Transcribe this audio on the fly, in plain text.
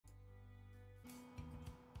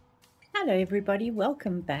Hello everybody,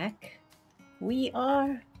 welcome back. We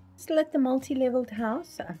are still at the multi-level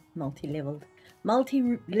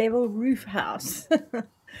roof house.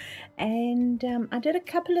 And I did a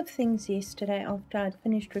couple of things yesterday after I'd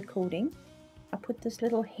finished recording. I put this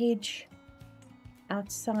little hedge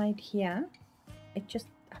outside here.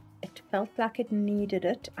 It felt like it needed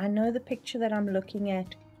it. I know the picture that I'm looking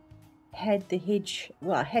at had the hedge,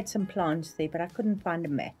 well, I had some plants there, but I couldn't find a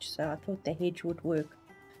match, so I thought the hedge would work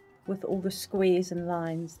with all the squares and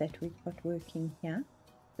lines that we've got working here.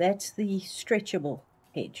 That's the stretchable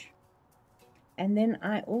hedge. And then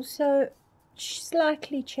I also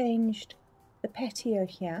slightly changed the patio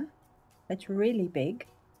here. It's really big.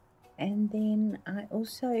 And then I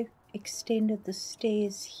also extended the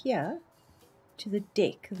stairs here to the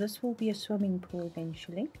deck. This will be a swimming pool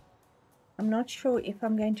eventually. I'm not sure if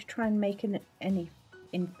I'm going to try and make an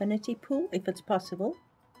infinity pool, if it's possible.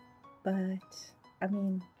 But, I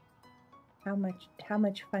mean, how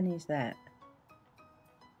much fun is that?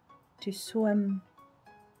 To swim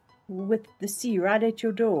with the sea right at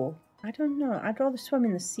your door. I don't know. I'd rather swim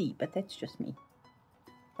in the sea, but that's just me.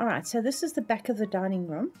 Alright, so this is the back of the dining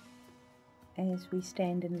room. As we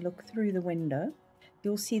stand and look through the window,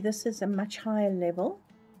 you'll see this is a much higher level.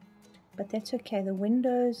 But that's okay. The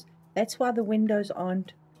windows, that's why the windows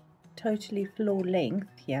aren't totally floor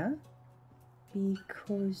length here.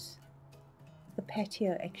 Because the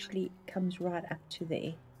patio actually comes right up to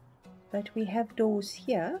there. But we have doors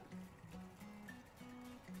here.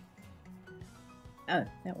 Oh,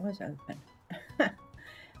 that was open.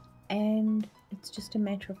 And it's just a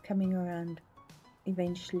matter of coming around.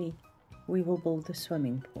 Eventually we will build the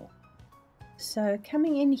swimming pool. So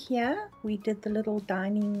coming in here, we did the little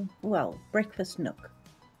breakfast nook.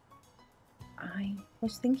 I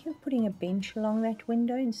was thinking of putting a bench along that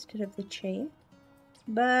window instead of the chair,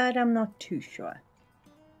 but I'm not too sure.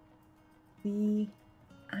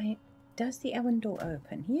 Does the oven door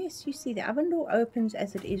open? Yes, you see the oven door opens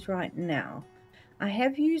as it is right now. I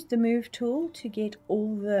have used the move tool to get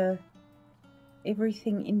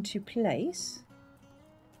everything into place,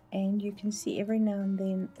 and you can see every now and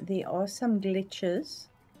then there are some glitches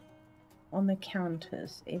on the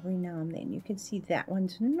counters. Every now and then you can see that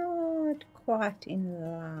one's not quite in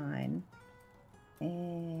line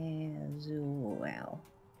as well.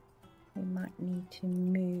 We might need to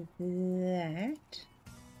move that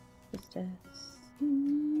just a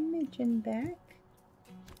smidgen back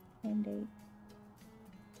and a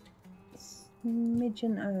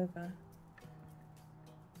smidgen over.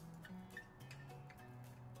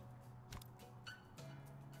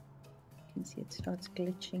 You can see it starts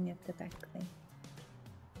glitching at the back there.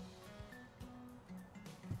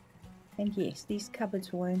 And yes, these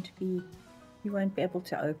cupboards you won't be able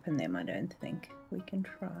to open them, I don't think. We can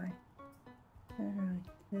try. Alright,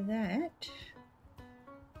 that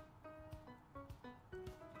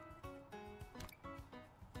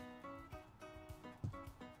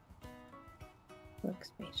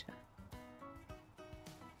looks better.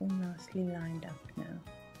 All nicely lined up now.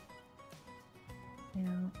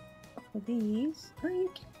 Now for these, oh, you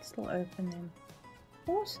can still open them.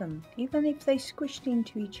 Awesome. Even if they squished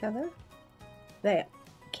into each other, they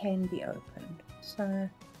can be opened. So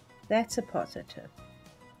that's a positive.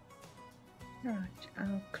 Right,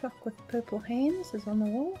 our clock with purple hands is on the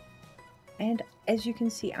wall, and as you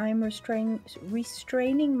can see, I'm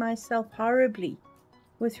restraining myself horribly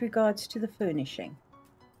with regards to the furnishing.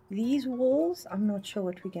 These walls, I'm not sure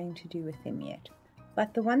what we're going to do with them yet,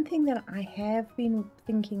 but the one thing that I have been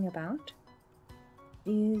thinking about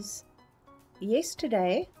is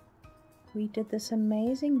yesterday we did this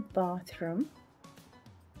amazing bathroom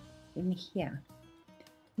in here.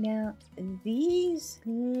 Now these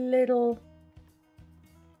little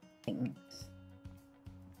things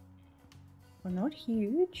are not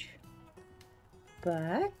huge,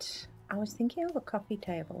 but I was thinking of a coffee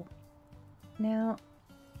table. Now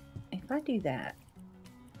if I do that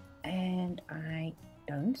and I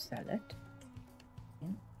don't sell it,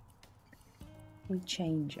 we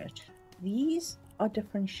change it. These are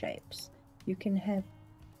different shapes. You can have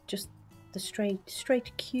just the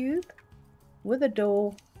straight cube with a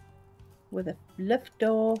door, with a lift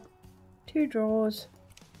door, 2 drawers,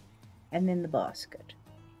 and then the basket.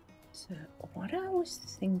 So what I was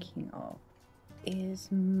thinking of is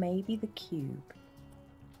maybe the cube.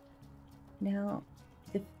 Now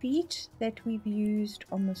the feet that we've used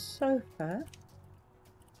on the sofa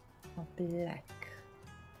are black,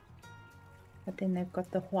 but then they've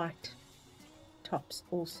got the white tops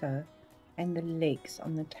also, and the legs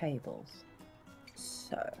on the tables.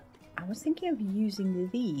 So I was thinking of using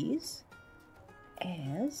these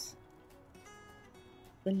as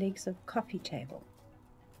the legs of a coffee table.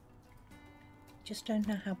 Just don't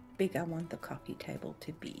know how big I want the coffee table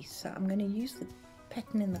to be, so I'm going to use the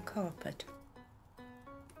pattern in the carpet.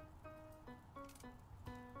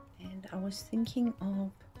 And I was thinking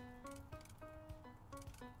of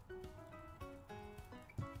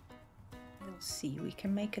we'll see, we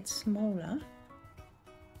can make it smaller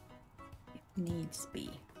if needs be.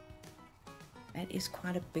 That is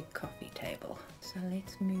quite a big coffee table, so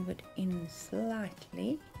let's move it in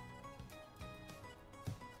slightly.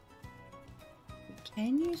 We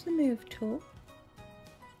can use the move tool,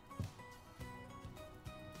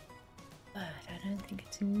 but I don't think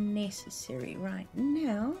it's necessary right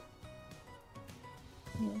now.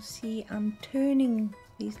 You'll see I'm turning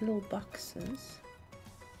these little boxes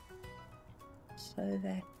so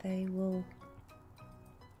that they will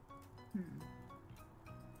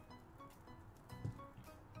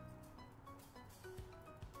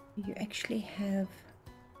you actually have,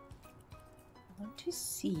 I want to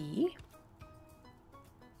see,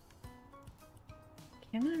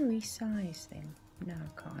 can I resize them? No,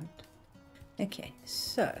 I can't. Okay,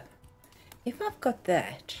 so if I've got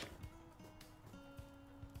that,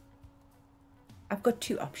 I've got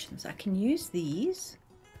two options. I can use these,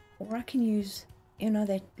 or I can use, you know,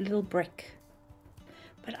 that little brick.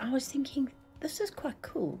 But I was thinking this is quite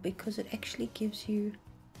cool because it actually gives you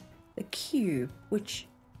the cube, which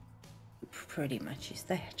pretty much is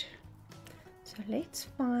that. So let's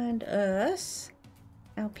find us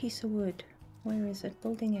our piece of wood. Where is it?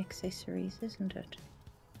 Building accessories, isn't it?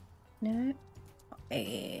 No.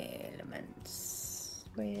 Elements.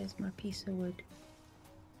 Where's my piece of wood?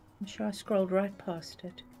 I'm sure I scrolled right past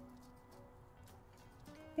it.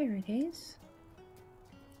 There it is.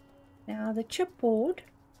 Now the chipboard,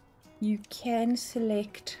 you can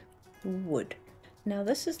select wood. Now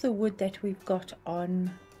this is the wood that we've got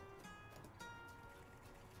on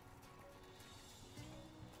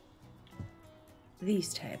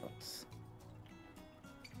these tables.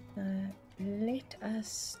 Let us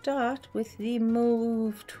start with the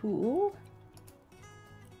move tool,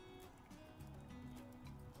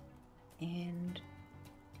 and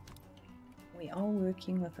we are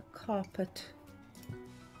working with a carpet.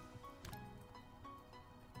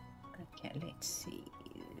 Okay, let's see,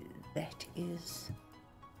 that is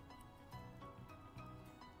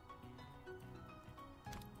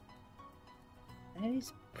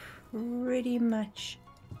pretty much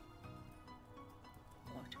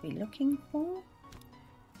what we're looking for,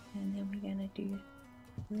 and then we're going to do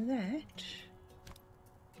that.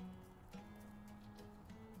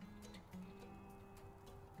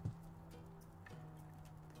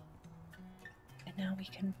 And now we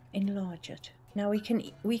can enlarge it. Now we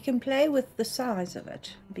can play with the size of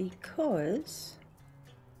it because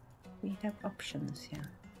we have options here.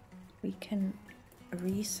 We can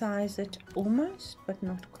resize it almost, but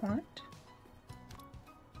not quite.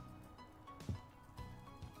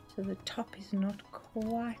 So the top is not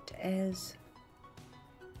quite as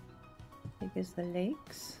big as the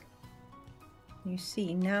legs. You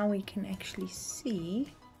see, now we can actually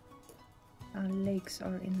see our legs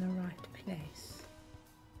are in the right place,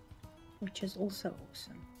 which is also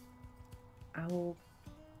awesome. I will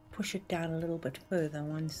push it down a little bit further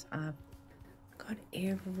once I've got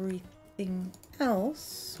everything else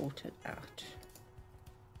sorted out.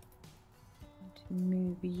 To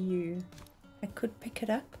move you, I could pick it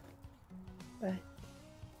up, but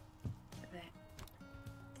that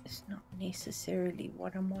is not necessarily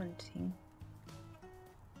what I'm wanting.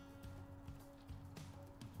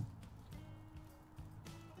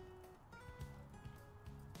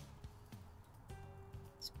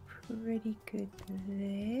 It's pretty good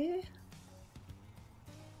there.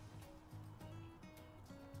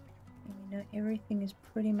 You know, everything is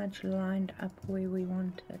pretty much lined up where we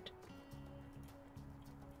want it.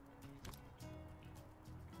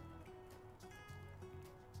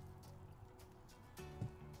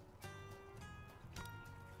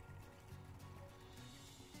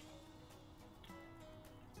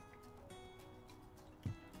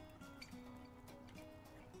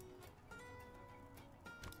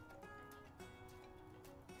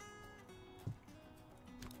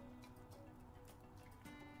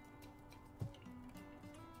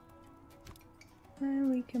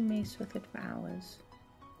 And we can mess with it for hours.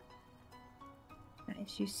 Now,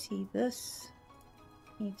 as you see, this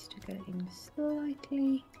needs to go in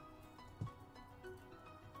slightly.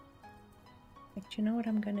 But you know what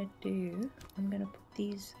I'm going to do? I'm going to put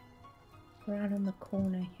these right on the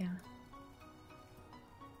corner here.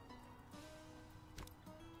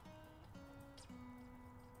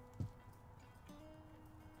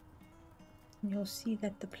 And you'll see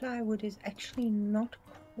that the plywood is actually not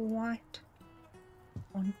quite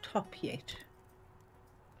on top yet.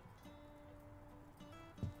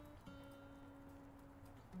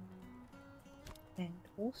 And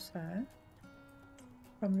also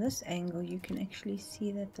from this angle you can actually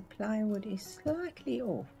see that the plywood is slightly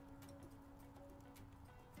off.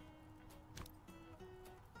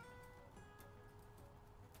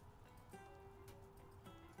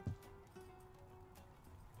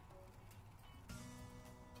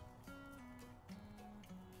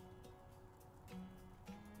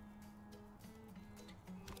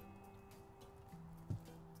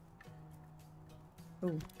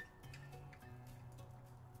 Oh.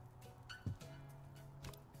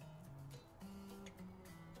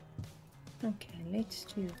 Okay, let's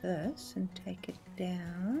do this and take it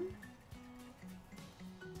down.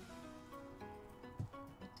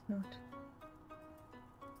 It's not.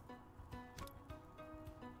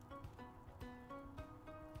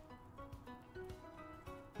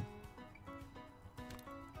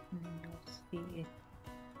 And then you'll see it.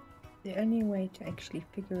 The only way to actually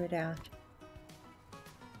figure it out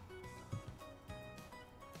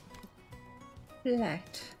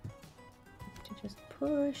flat to just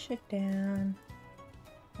push it down,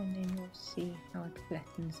 and then you'll see how it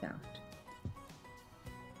flattens out.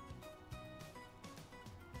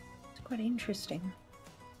 It's quite interesting.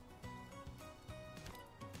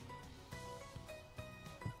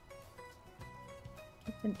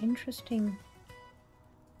 It's an interesting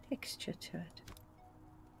texture to it.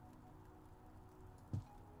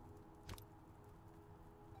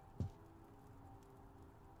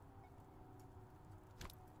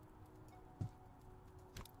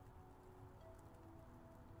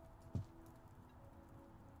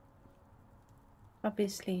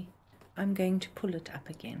 Obviously, I'm going to pull it up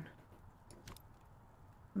again.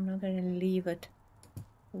 I'm not going to leave it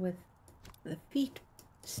with the feet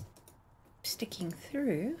sticking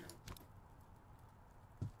through.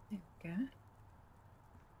 There we go.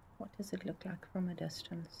 What does it look like from a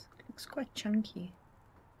distance? It looks quite chunky.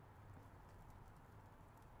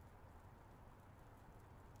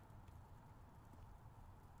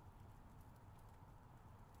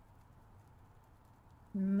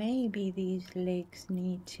 Maybe these legs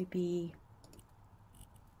need to be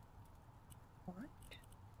white.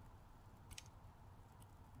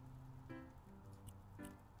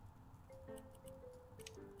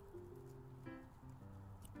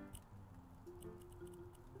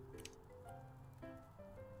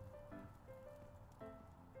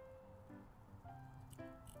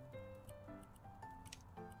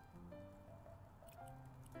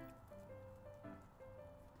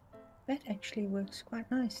 That actually works quite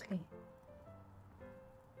nicely.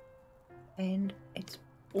 And it's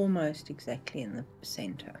almost exactly in the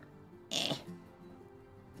center.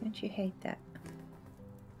 Don't you hate that?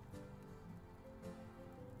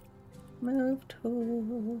 Move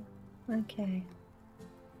tool. Okay.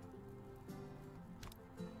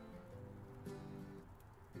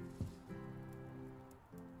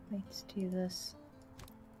 Let's do this.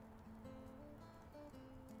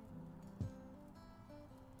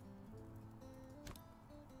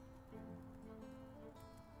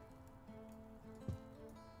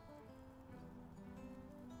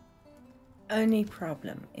 Only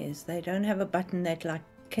problem is they don't have a button that like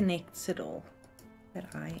connects it all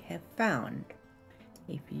that I have found.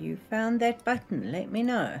 If you found that button, let me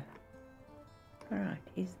know. Alright,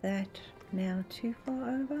 is that now too far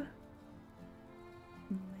over?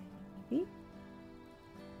 Maybe.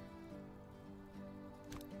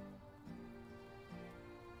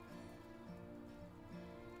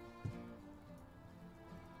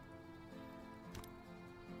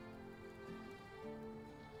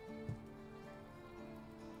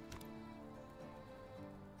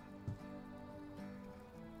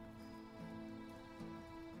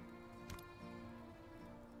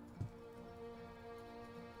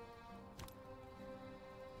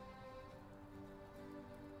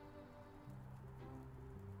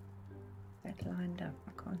 That lined up,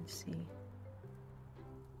 I can't see.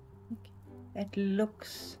 Okay. That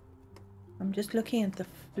looks, I'm just looking at the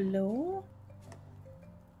floor.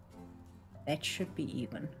 That should be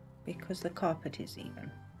even because the carpet is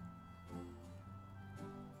even.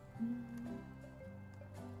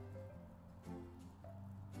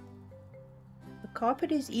 The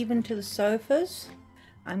carpet is even to the sofas.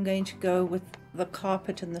 I'm going to go with the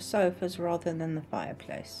carpet and the sofas rather than the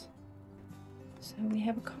fireplace. So we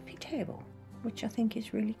have a coffee table, which I think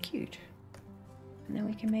is really cute. And then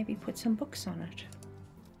we can maybe put some books on it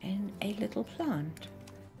and a little plant.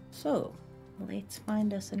 So let's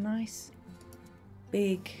find us a nice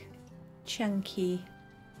big chunky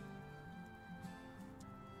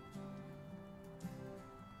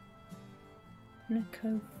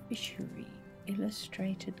Nico Fishery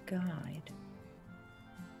Illustrated Guide.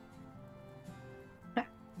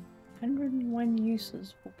 101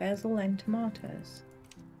 uses for basil and tomatoes.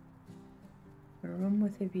 A room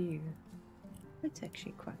with a view. That's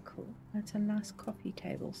actually quite cool. That's a nice coffee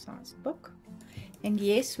table sized book. And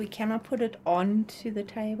yes, we cannot put it onto the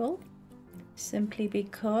table simply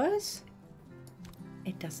because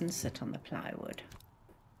it doesn't sit on the plywood.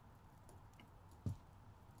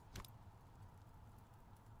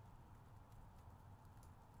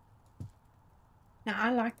 Now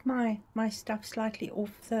I like my stuff slightly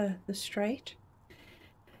off the straight.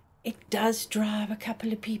 It does drive a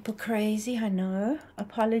couple of people crazy, I know.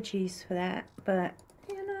 Apologies for that, but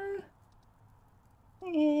you know,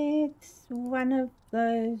 it's one of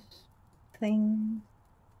those things.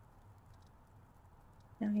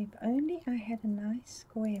 Now if only I had a nice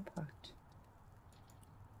square pot.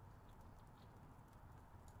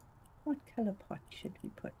 What color pot should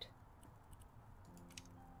we put?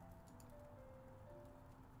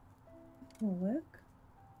 Will work.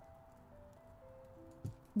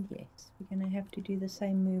 Yes, we're going to have to do the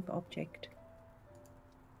same move object.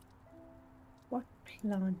 What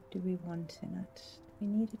plant do we want in it? Do we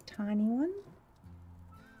need a tiny one?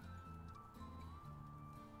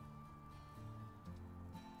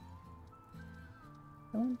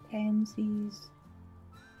 I want pansies.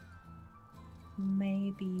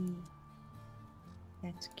 Maybe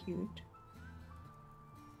that's cute.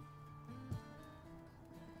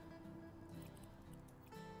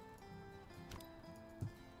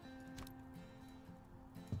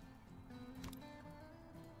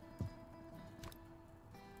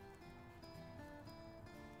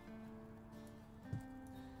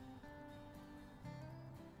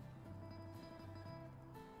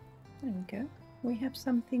 There we go. We have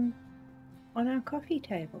something on our coffee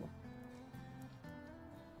table.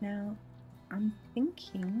 Now, I'm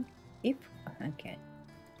thinking if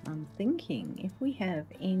we have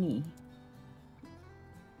any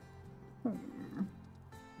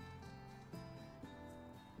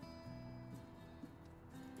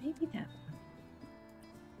maybe that one.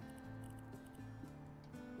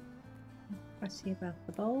 Fussy about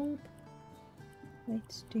the bulb.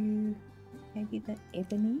 Let's do maybe the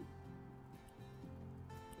ebony.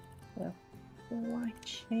 The white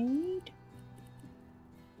shade.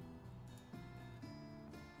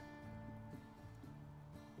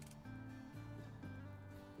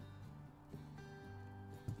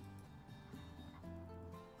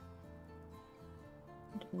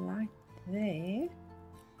 Light there,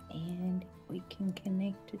 and we can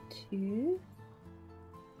connect it to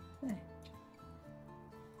that.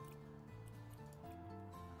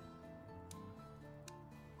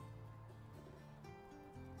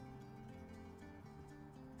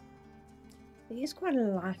 There is quite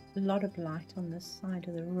a lot of light on this side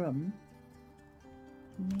of the room.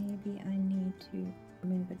 Maybe I need to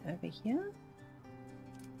move it over here.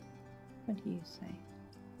 What do you say?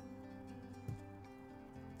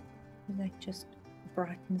 That just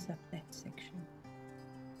brightens up that section.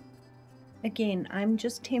 Again, I'm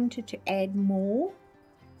just tempted to add more,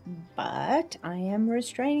 but I am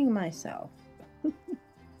restraining myself.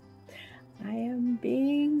 I am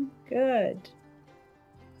being good.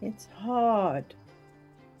 It's hard.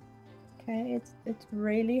 Okay, it's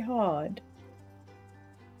really hard.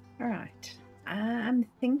 All right, I'm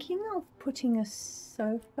thinking of putting a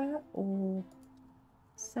sofa or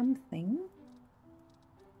something.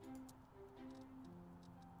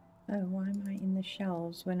 Oh, why am I in the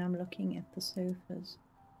shelves when I'm looking at the sofas?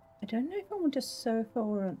 I don't know if I want a sofa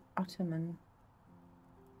or an ottoman.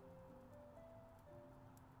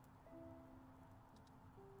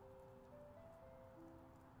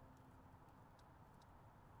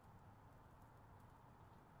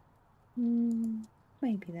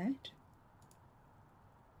 Maybe that.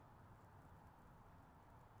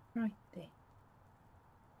 Right there.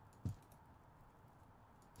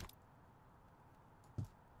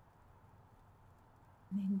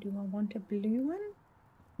 And then do I want a blue one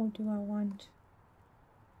or do I want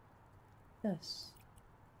this?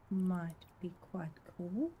 Might be quite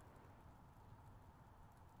cool.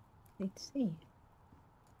 Let's see.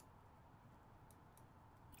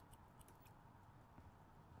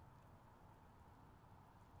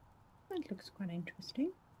 That looks quite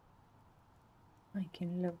interesting. I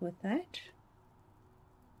can live with that.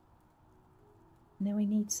 Now we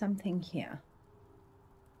need something here.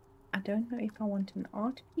 I don't know if I want an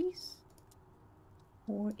art piece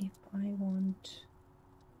or if I want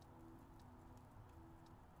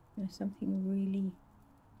something really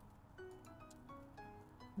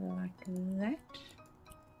like that.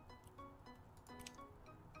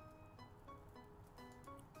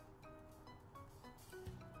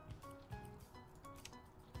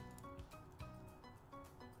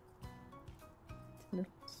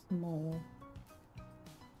 small.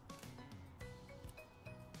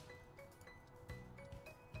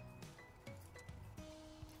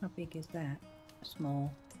 How big is that?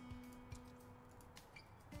 Small.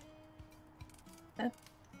 A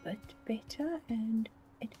bit better, and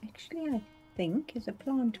it actually, I think, is a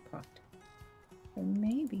plant pot. So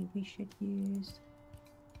maybe we should use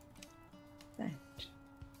that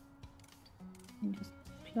and just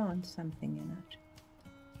plant something in it.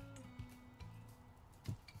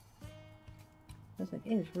 Because it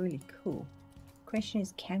is really cool. Question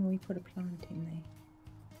is, can we put a plant in there?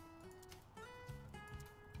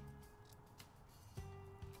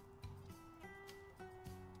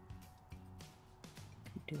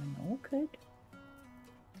 Could do an orchid.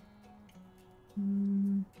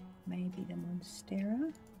 Maybe the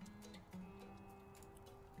monstera.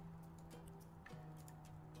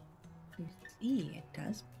 You see, it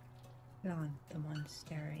does plant the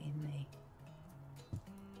monstera in there.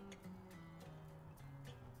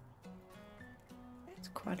 That's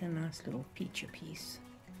quite a nice little feature piece.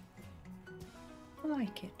 I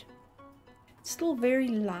like it. It's still very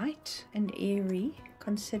light and airy,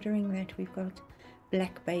 considering that we've got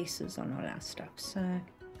black bases on all our stuff. So,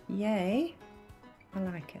 yay. I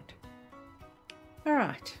like it.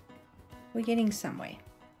 Alright, we're getting somewhere.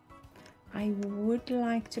 I would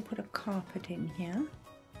like to put a carpet in here,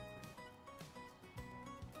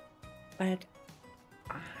 but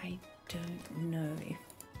I don't know if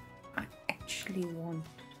I actually want.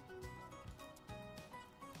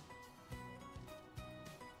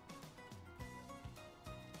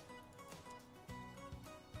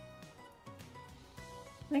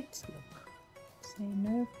 Let's look. Say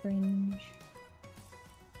no fringe.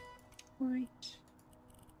 Right.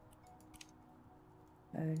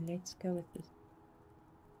 Oh, let's go with this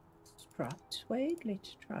striped suede.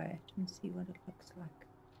 Let's try it and see what it looks like.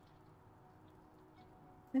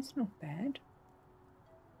 That's not bad.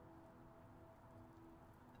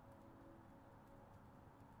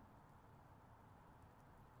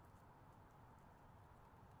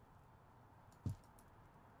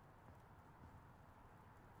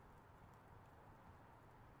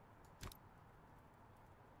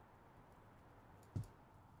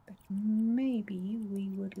 But maybe we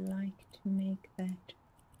would like to make that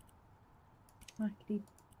slightly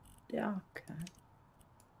darker.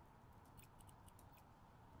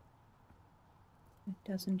 It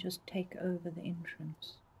doesn't just take over the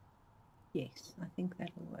entrance. Yes, I think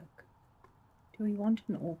that'll work. Do we want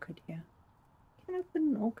an orchid here? Can I put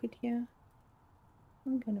an orchid here?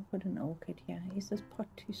 I'm going to put an orchid here. Is this pot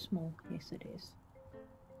too small? Yes, it is.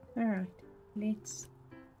 Alright,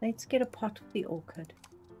 let's get a pot for the orchid.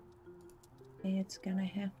 It's going to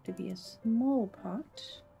have to be a small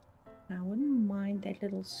pot. I wouldn't mind that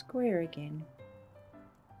little square again.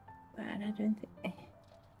 But I don't think...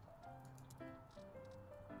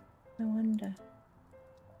 I wonder.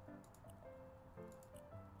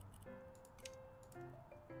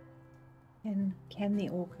 Can the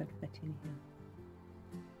orchid fit in here?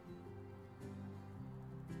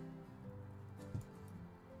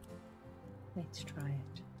 Let's try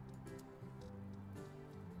it.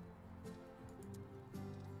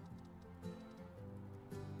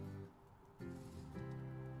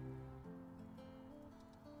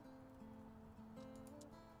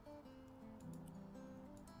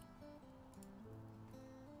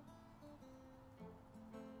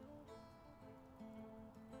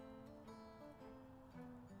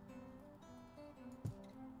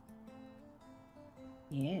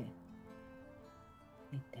 Yeah,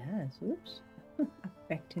 it does. Oops, I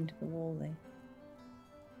backed into the wall there.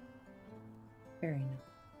 Very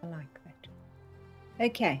nice. I like that.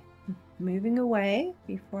 Okay, moving away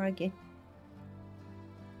before I get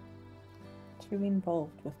too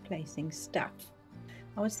involved with placing stuff.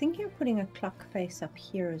 I was thinking of putting a clock face up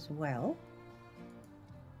here as well.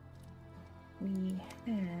 We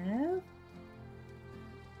have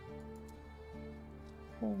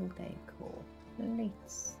wall decor.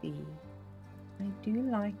 Let's see. I do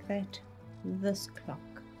like that, this clock.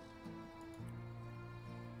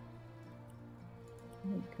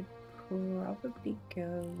 We could probably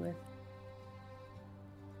go with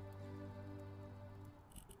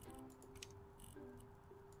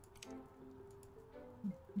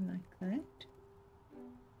like that.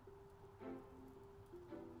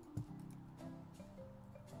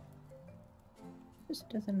 Just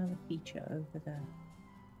as another feature over the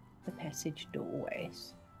passage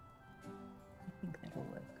doorways. I think that'll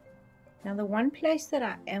work. Now the one place that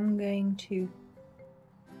I am going to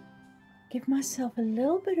give myself a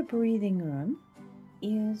little bit of breathing room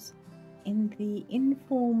is in the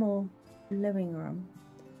informal living room.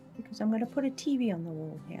 because I'm going to put a TV on the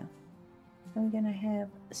wall here. And we're going to have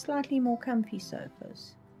slightly more comfy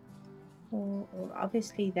sofas. Or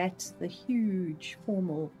obviously that's the huge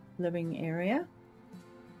formal living area.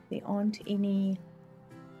 There aren't any,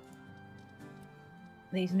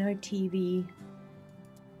 there's no TV.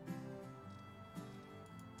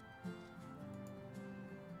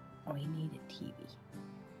 Oh, we need a TV.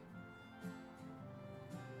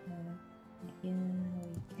 Here we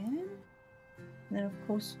can. And then of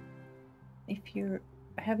course, if you're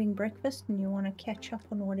having breakfast and you want to catch up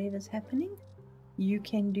on whatever's happening, you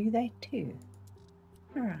can do that too.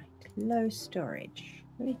 Alright, low storage.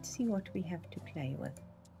 Let's see what we have to play with.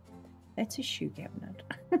 That's a shoe cabinet.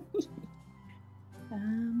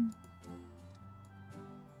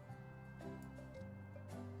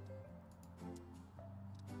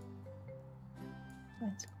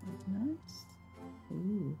 That's quite nice.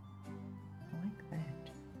 Ooh, I like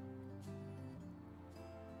that.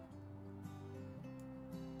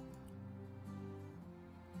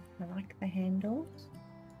 I like the handles.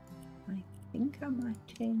 I think I might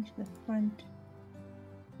change the front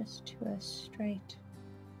just to a straight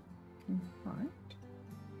height.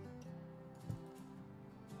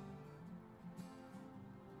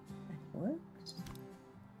 That works.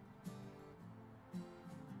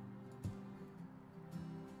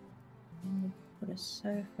 And we put a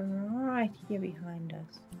sofa right here behind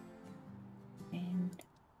us. And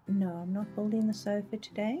no, I'm not building the sofa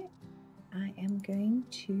today. I am going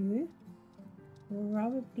to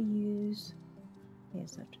probably use,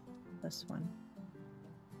 here's it, this one.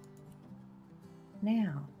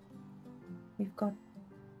 Now, we've got,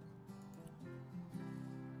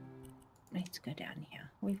 let's go down here.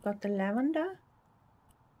 We've got the lavender.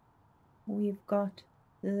 We've got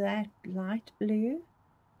that light blue.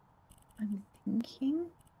 I'm thinking,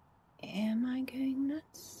 am I going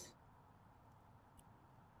nuts?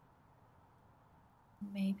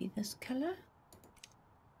 Maybe this color.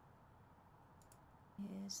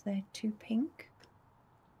 Is that too pink?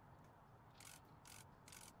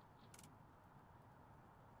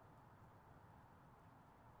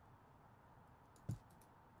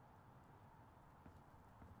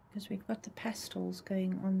 Because we've got the pastels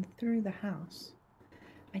going on through the house.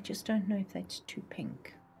 I just don't know if that's too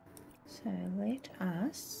pink. So let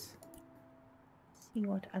us see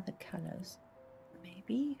what other colors.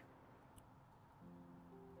 Maybe.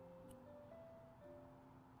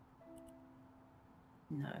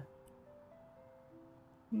 No.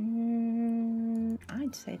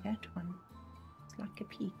 I'd say that one. It's like a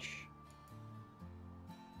peach.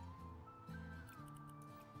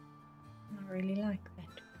 I really like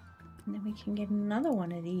that. And then we can get another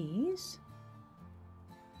one of these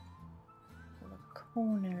for the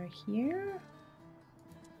corner here.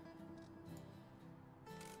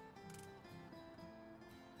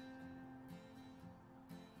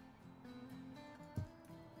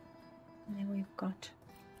 And then we've got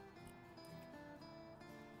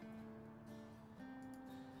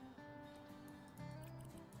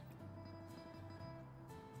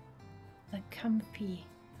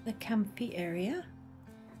the comfy area.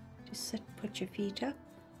 Just sit, put your feet up,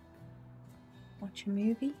 watch a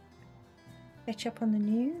movie, catch up on the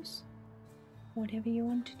news, whatever you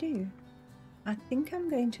want to do. I think I'm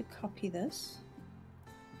going to copy this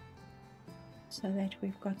so that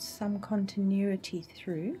we've got some continuity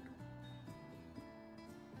through.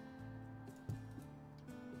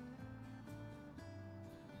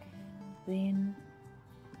 And then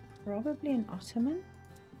probably an ottoman.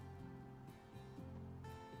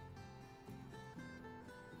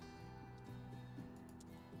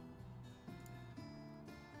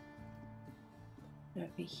 Over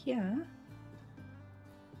here,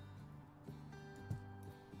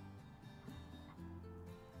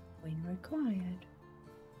 when required.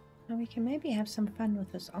 Now we can maybe have some fun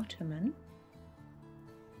with this ottoman.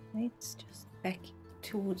 Let's just back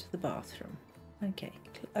towards the bathroom. Okay,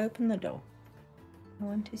 to open the door. I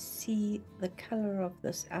want to see the color of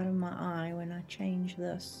this out of my eye when I change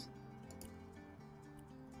this.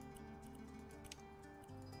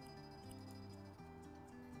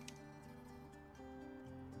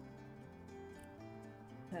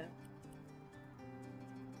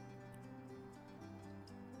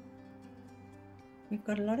 We've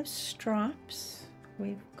got a lot of stripes.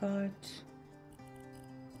 We've got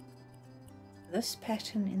this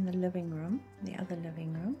pattern in the living room, the other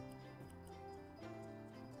living room.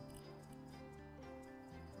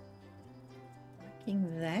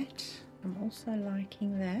 Liking that. I'm also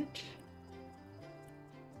liking that.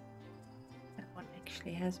 That one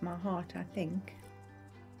actually has my heart, I think.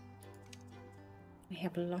 We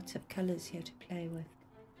have lots of colors here to play with.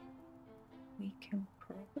 We can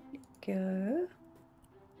probably go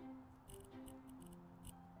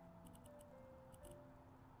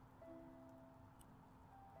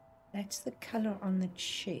that's the color on the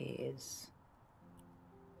chairs.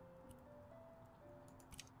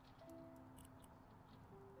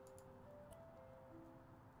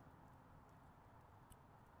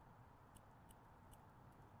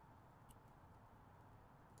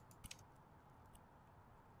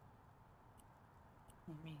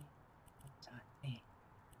 Maybe outside there.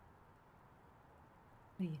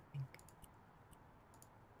 What do you think?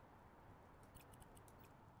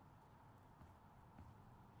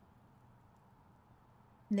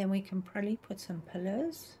 And then we can probably put some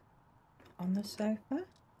pillows on the sofa.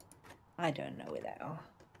 I don't know where they are.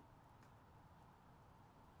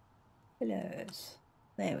 Pillows.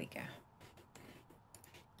 There we go.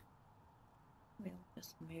 We'll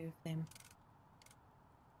just move them.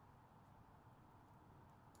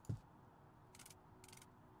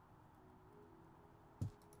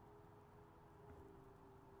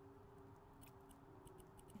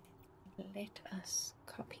 Let us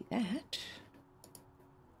copy that.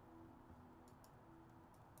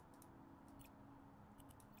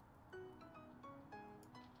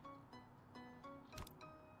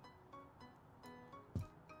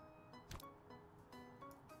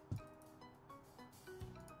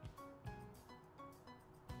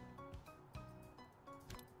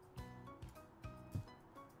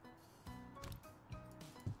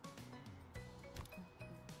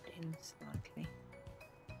 In slightly.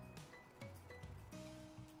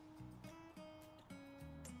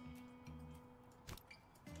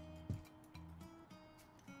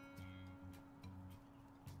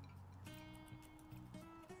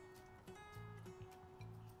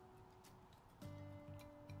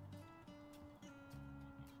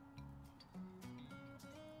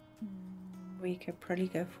 We could probably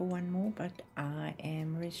go for one more, but I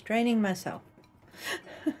am restraining myself.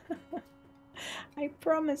 I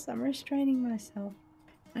promise I'm restraining myself.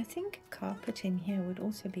 I think carpet in here would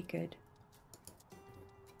also be good.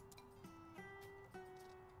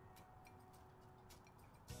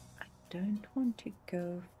 I don't want to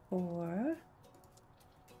go for...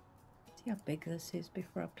 See how big this is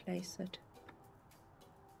before I place it.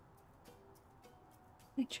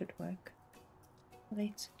 It should work.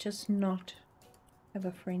 Let's just not have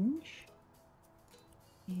a fringe.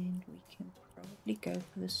 And we can probably go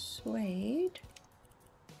for the suede.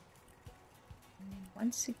 And then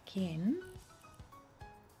once again,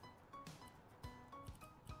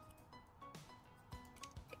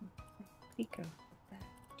 can probably go for that.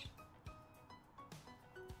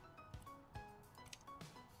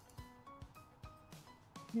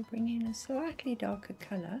 We bring in a slightly darker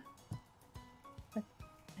color, but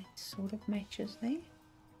that sort of matches there.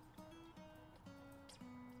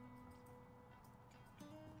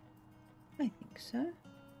 I think so.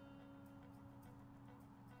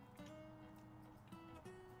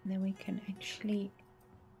 And then we can actually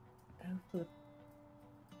go for...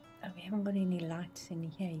 Oh, we haven't got any lights in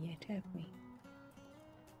here yet, have we?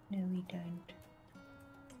 No, we don't.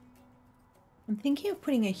 I'm thinking of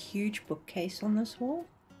putting a huge bookcase on this wall.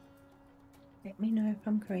 Let me know if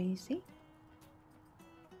I'm crazy.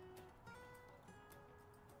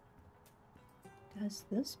 Does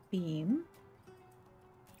this beam?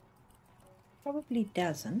 Probably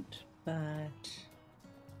doesn't, but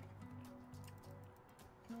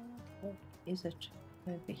what is it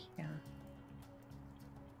over here?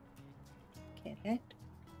 Okay, that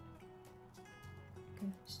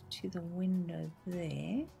goes to the window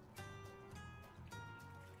there.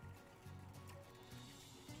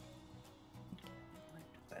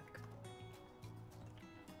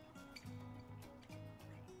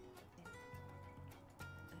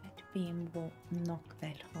 That beam will knock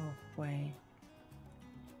that halfway.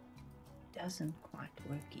 Doesn't quite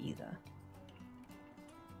work either.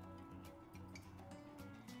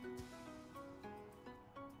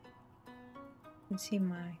 You can see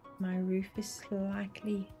my roof is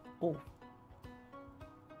slightly off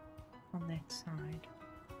on that side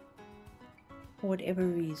for whatever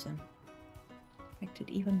reason. In fact, it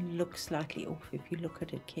even looks slightly off if you look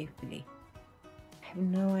at it carefully. I have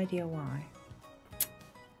no idea why.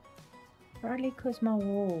 Probably because my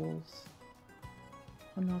walls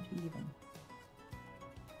are not even.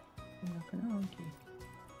 I'm not going to argue.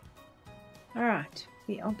 Alright,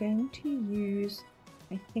 we are going to use,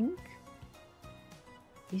 I think,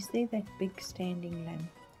 is there that big standing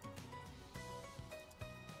lamp?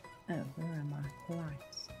 Oh, where are my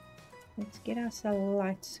lights? Let's get us a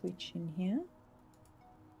light switch in here.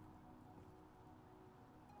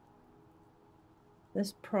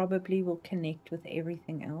 This probably will connect with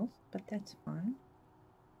everything else, but that's fine.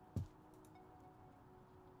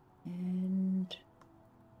 And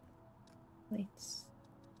let's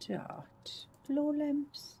start. Floor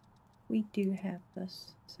lamps. We do have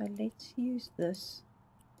this, so let's use this,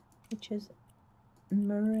 which is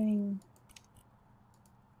mirroring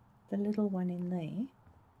the little one in there.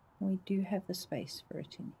 We do have the space for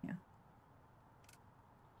it in here.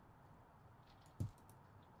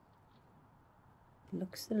 It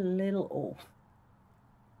looks a little off, to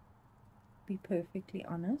be perfectly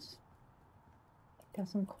honest. It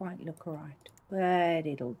doesn't quite look right, but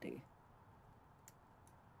it'll do.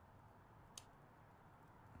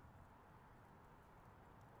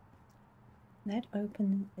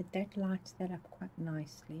 That lights that up quite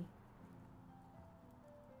nicely.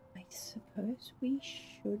 I suppose we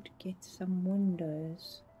should get some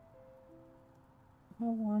windows. I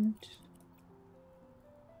want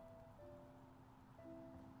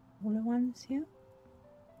all the ones here.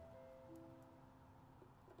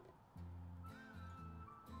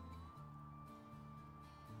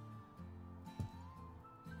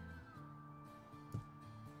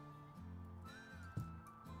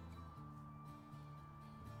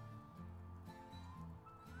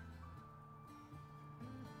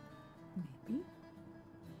 Maybe.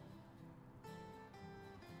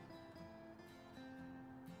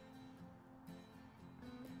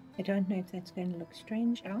 I don't know if that's going to look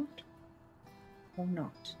strange out or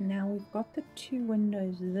not. Now we've got the two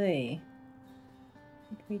windows there.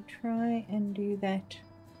 If we try and do that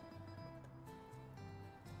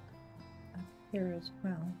up here as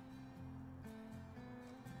well.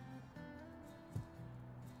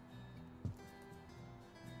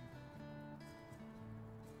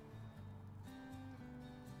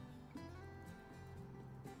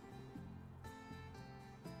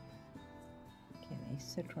 Okay, they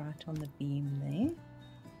sit right on the beam there.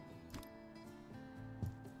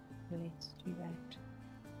 Let's do that.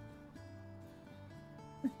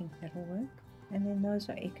 I think that'll work. And then those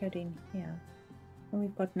are echoed in here. And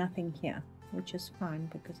we've got nothing here, which is fine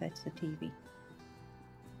because that's the TV.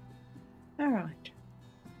 Alright.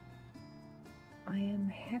 I am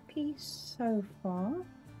happy so far.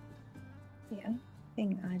 The only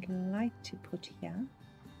thing I'd like to put here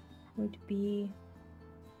would be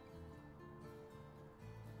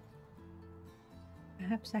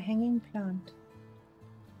perhaps a hanging plant.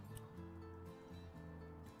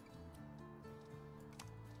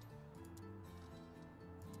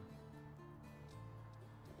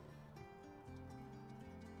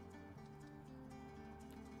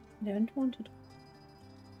 I don't want it.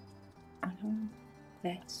 I don't want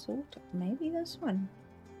that sort. Maybe this one.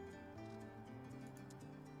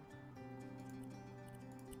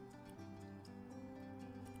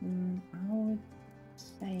 I would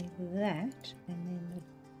say that, and then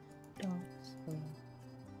the dark square.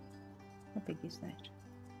 How big is that?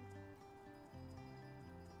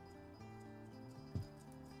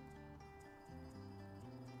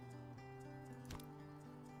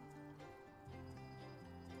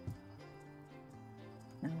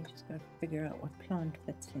 Now we just got to figure out what plant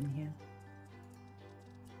fits in here.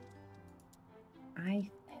 I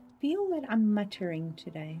feel that I'm muttering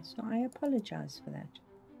today, so I apologize for that.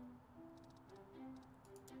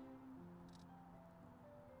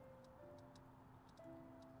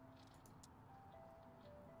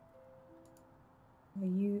 Are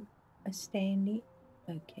you a standy?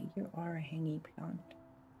 Okay, you are a hanging plant.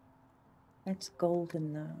 That's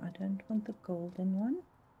golden though. I don't want the golden one.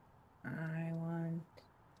 I want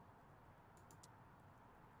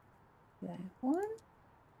that one.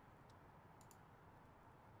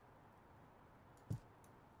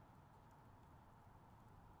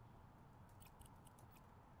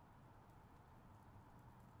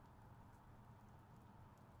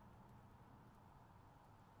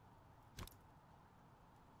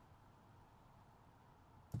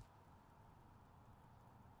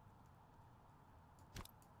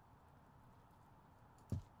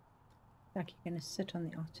 Like you're going to sit on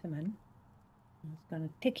the ottoman. It's going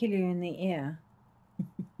to tickle you in the ear.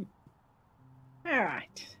 All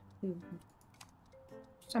right.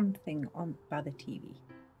 Something on by the TV.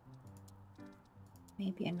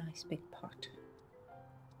 Maybe a nice big pot.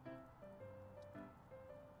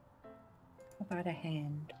 How about a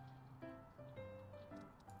hand?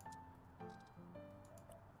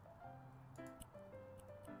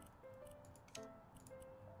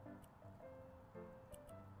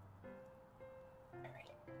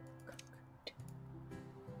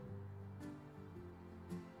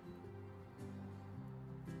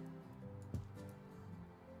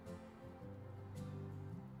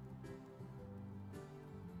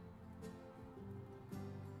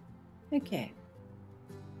 Okay,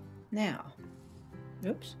 now,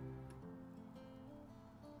 oops,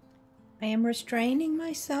 I am restraining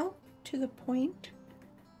myself to the point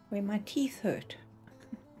where my teeth hurt.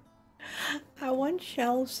 I want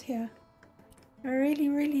shelves here. I really,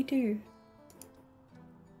 really do.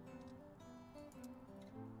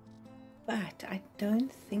 But I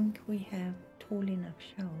don't think we have tall enough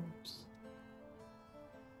shelves.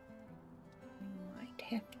 We might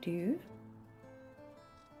have to.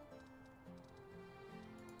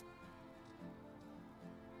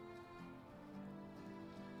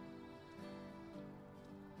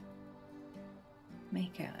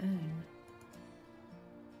 Make our own.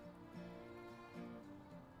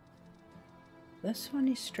 This one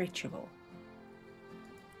is stretchable.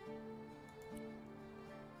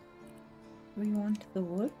 Do we want the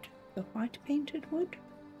wood, the white painted wood,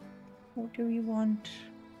 or do we want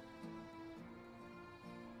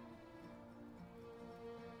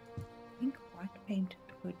I think white painted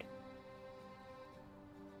wood?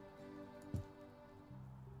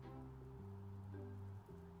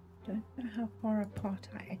 Don't know how far apart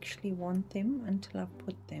I actually want them until I've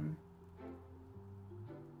put them.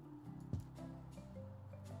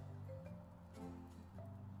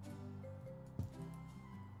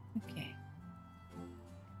 Okay.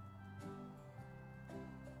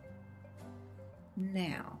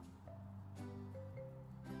 Now,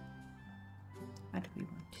 how do we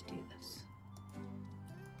want to do this?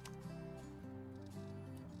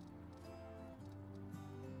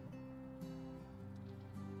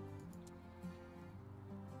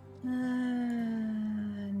 No,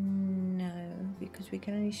 because we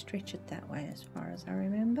can only stretch it that way as far as I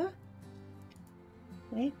remember.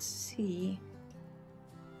 Let's see.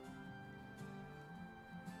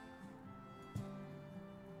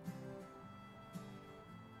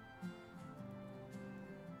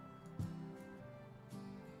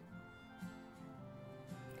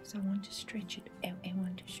 Because I want to stretch it, I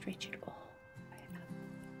want to stretch it all the way up.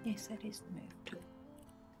 Yes, that is the move too.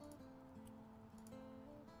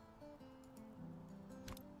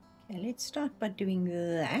 Okay, let's start by doing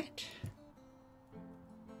that.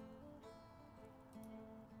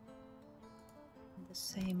 The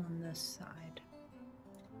same on this side.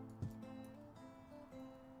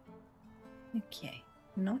 Okay,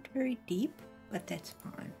 not very deep, but that's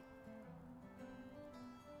fine.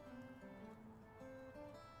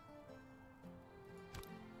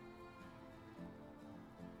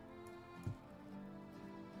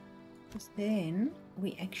 Because then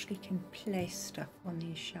we actually can place stuff on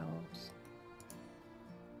these shelves.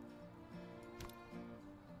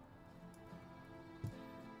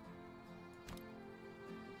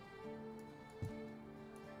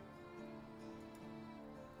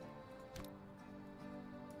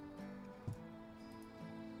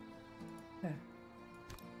 Oh.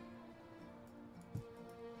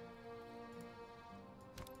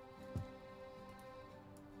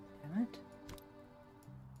 Damn it.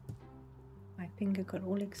 My finger got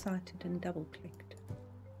all excited and double clicked.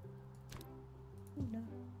 Oh no.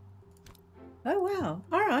 Oh wow.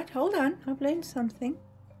 Alright, hold on. I've learned something.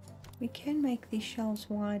 We can make these shelves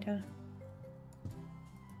wider.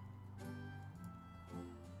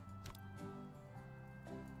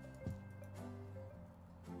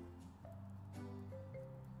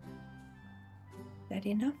 Is that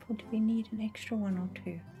enough, or do we need an extra one or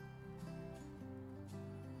two?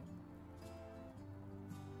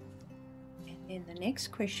 Then the next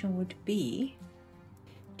question would be,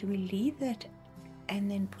 do we leave that and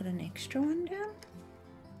then put an extra one down?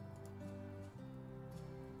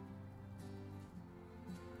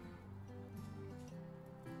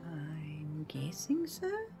 I'm guessing so.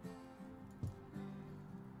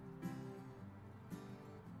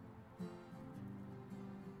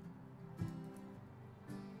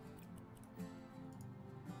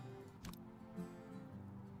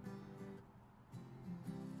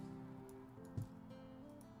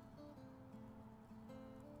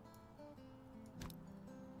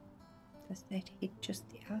 Does that hit just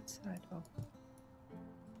the outside of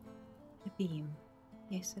the beam?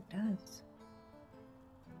 Yes, it does.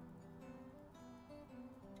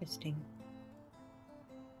 Interesting.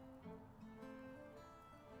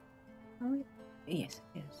 Oh, yes,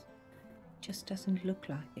 it is. Just doesn't look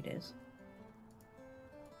like it is.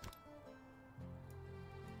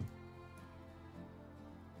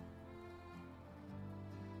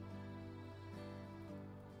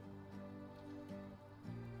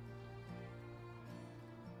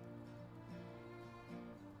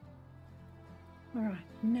 All right,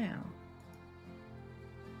 now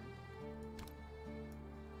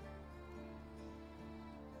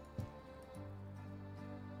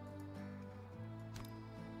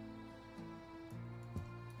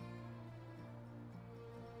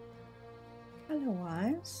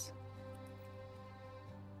color-wise,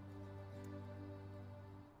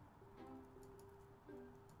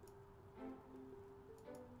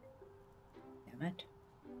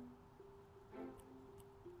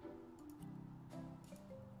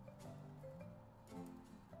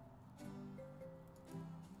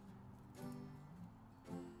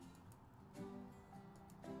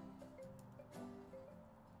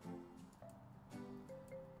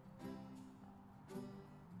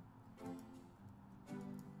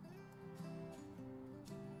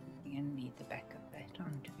 need the back of that,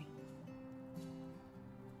 aren't we?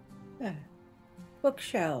 So,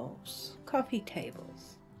 bookshelves, coffee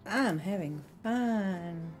tables. I'm having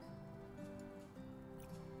fun.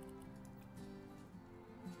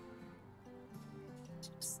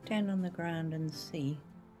 Just stand on the ground and see.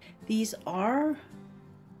 These are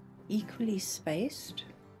equally spaced.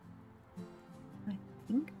 I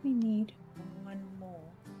think we need one more.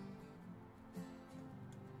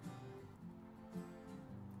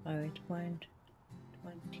 Oh, it won't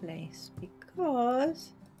place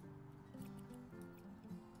because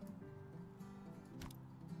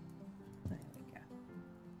there we go.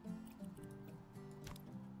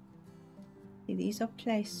 See, these are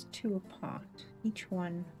placed 2 apart. Each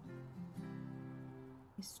one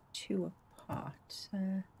is 2 apart. So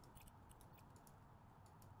I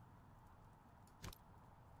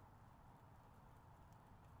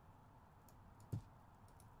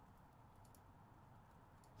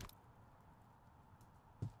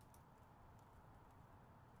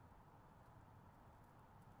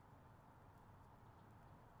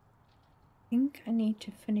think I need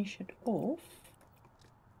to finish it off.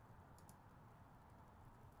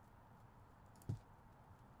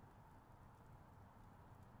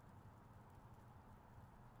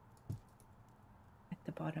 At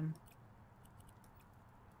the bottom.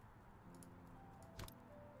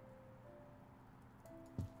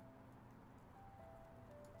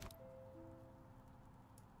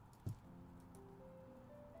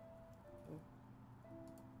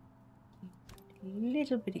 A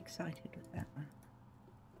little bit excited with that one.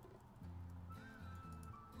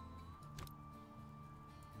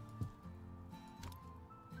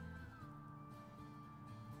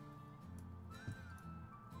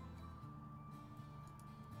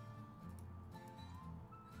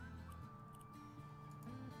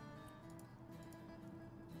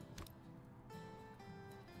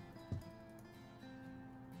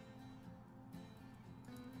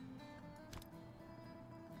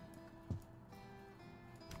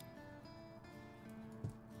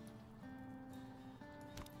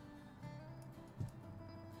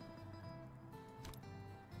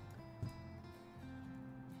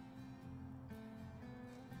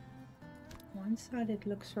 One side it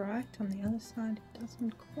looks right, on the other side it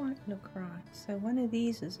doesn't quite look right. So one of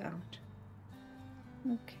these is out.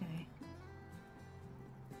 Okay.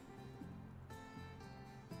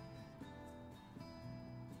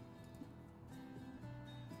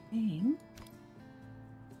 And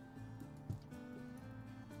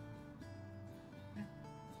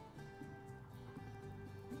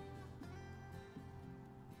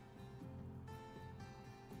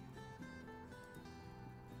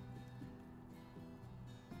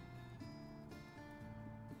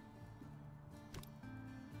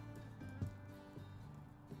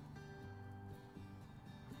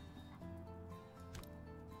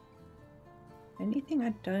the only thing I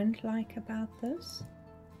don't like about this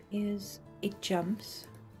is it jumps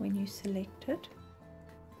when you select it.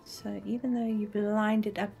 So even though you've lined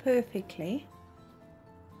it up perfectly,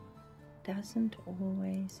 it doesn't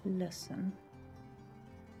always listen.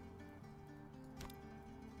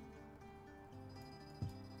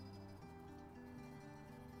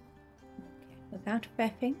 Okay, without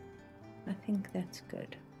faffing, I think that's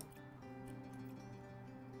good.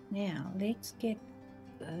 Now let's get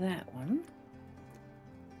that one.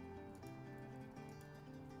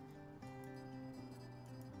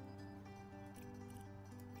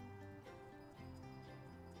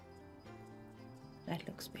 That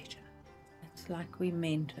looks better. It's like we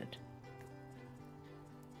meant it.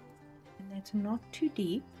 And that's not too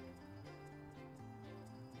deep.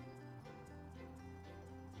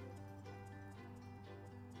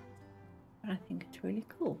 But I think it's really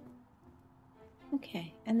cool.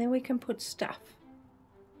 Okay, and then we can put stuff.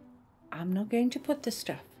 I'm not going to put the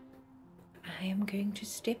stuff. I am going to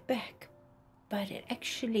step back. But it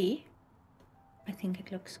actually, I think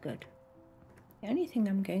it looks good. The only thing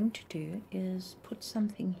I'm going to do is put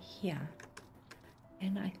something here,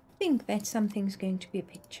 and I think that something's going to be a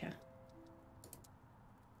picture.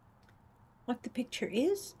 What the picture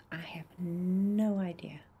is, I have no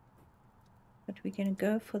idea. But we're going to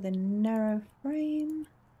go for the narrow frame,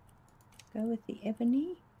 go with the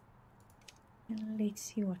ebony, and let's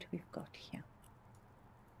see what we've got here.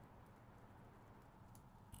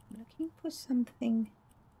 I'm looking for something.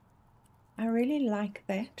 I really like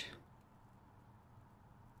that.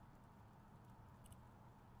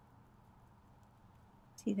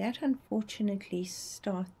 See, that unfortunately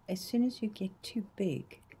starts as soon as you get too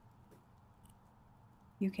big.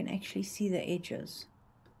 You can actually see the edges,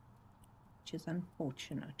 which is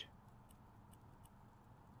unfortunate.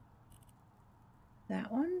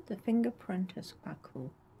 that one. The fingerprint is quite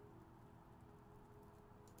cool.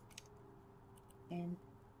 And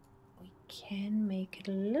we can make it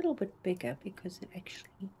a little bit bigger because it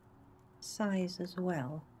actually sizes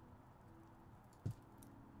well.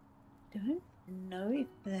 Don't know if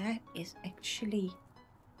that is actually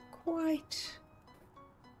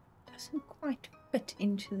doesn't quite fit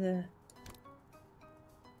into the,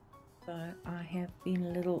 so I have been a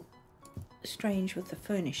little strange with the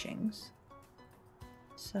furnishings,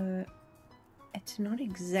 so it's not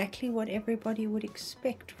exactly what everybody would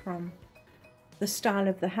expect from the style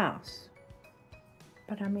of the house,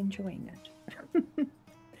 but I'm enjoying it.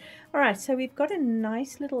 Alright, so we've got a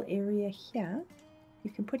nice little area here.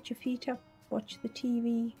 You can put your feet up, watch the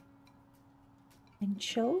TV and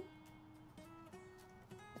chill.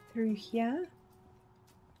 Through here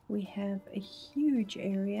we have a huge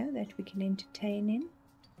area that we can entertain in,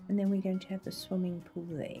 and then we're going to have the swimming pool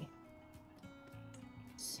there.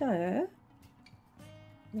 So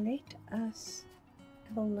let us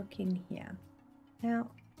have a look in here.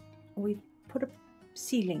 Now we've put a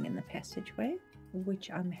ceiling in the passageway,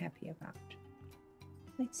 which I'm happy about.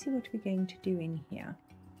 Let's see what we're going to do in here.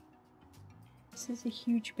 This is a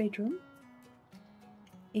huge bedroom.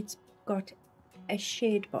 It's got a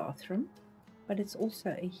shared bathroom, but it's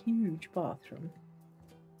also a huge bathroom.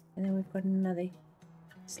 And then we've got another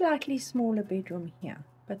slightly smaller bedroom here,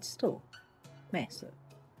 but still massive.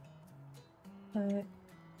 So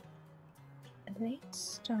let's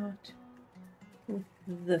start with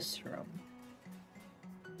this room.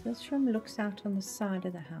 This room looks out on the side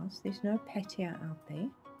of the house. There's no patio out there,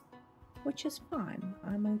 which is fine.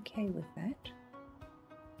 I'm okay with that.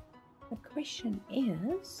 The question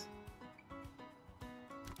is,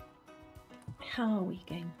 how are we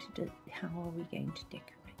going to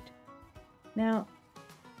decorate? Now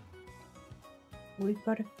we've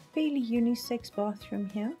got a fairly unisex bathroom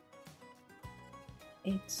here.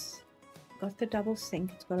 It's got the double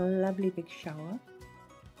sink, it's got a lovely big shower,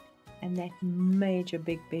 and that major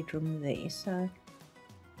big bedroom there. So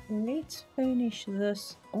let's furnish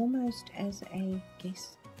this almost as a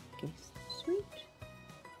guest suite.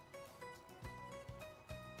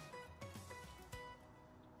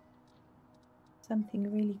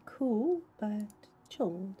 Something really cool but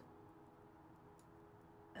chilled.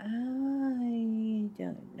 I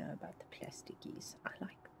don't know about the plasticies. I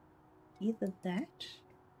like either that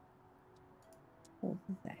or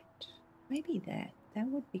that. Maybe that. That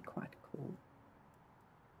would be quite cool.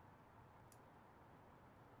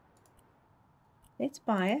 Let's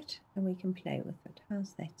buy it and we can play with it.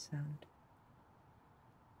 How's that sound?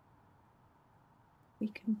 We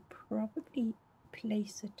can probably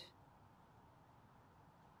place it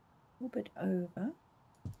a little bit over,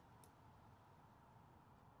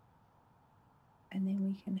 and then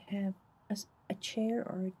we can have a chair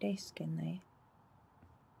or a desk in there.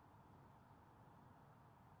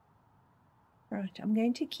 Right, I'm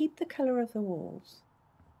going to keep the color of the walls.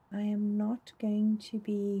 I am not going to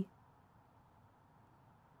be,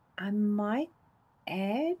 I might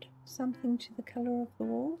add something to the color of the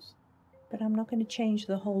walls, but I'm not going to change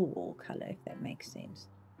the whole wall color, if that makes sense.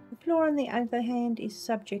 The floor, on the other hand, is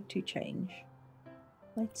subject to change.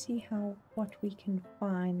 Let's see what we can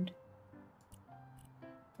find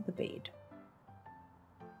for the bed.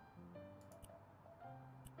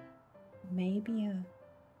 Maybe a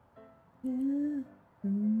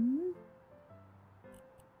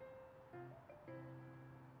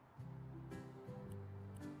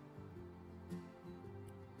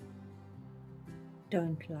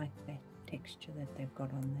don't like that texture that they've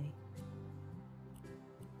got on there.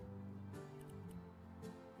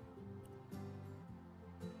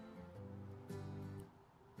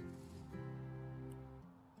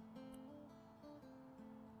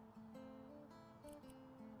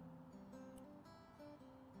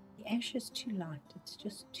 The ash is too light, it's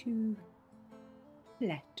just too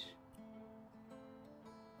flat.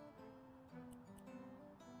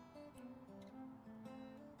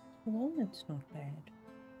 The walnut's not bad.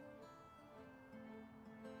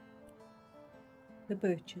 The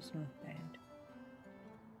birch is not bad.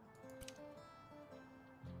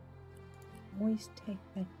 Always take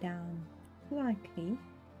that down slightly.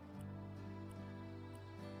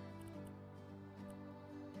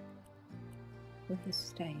 With a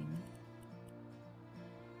stain.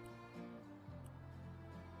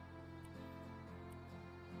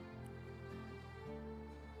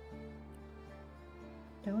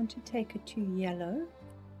 Don't want to take it too yellow,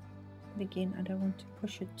 but again I don't want to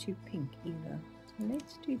push it too pink either, so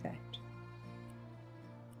let's do that.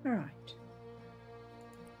 Alright,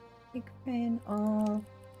 big fan of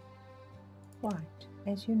white,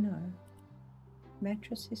 as you know.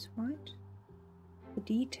 Mattress is white. The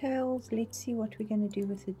details, let's see what we're going to do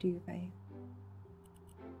with the duvet.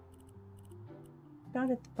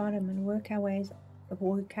 Start at the bottom and work our ways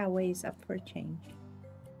up for a change.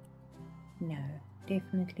 No,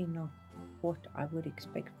 definitely not what I would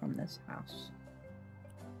expect from this house.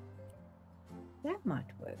 That might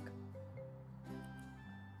work.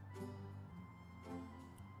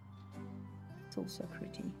 It's also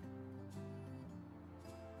pretty.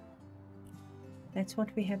 That's what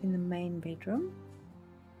we have in the main bedroom.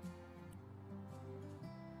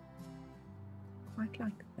 Quite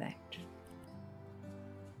like that.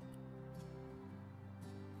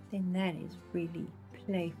 Then that is really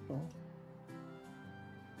playful.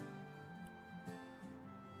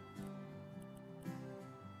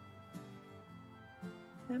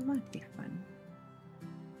 That might be fun.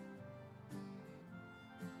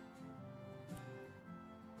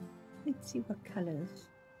 Let's see what colors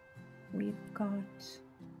we've got.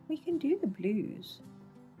 We can do the blues.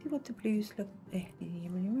 See what the blues look like.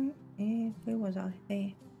 Where was I?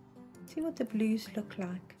 There. See what the blues look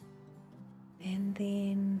like. And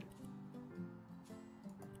then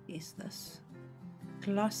is this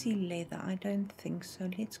glossy leather? I don't think so.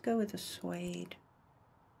 Let's go with a suede.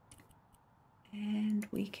 And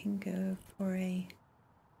we can go for a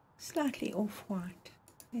slightly off-white.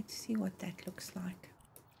 Let's see what that looks like.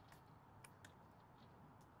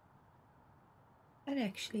 That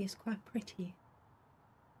actually is quite pretty.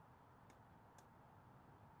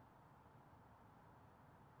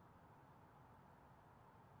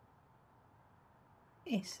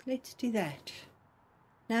 Yes, let's do that.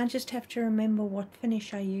 Now I just have to remember what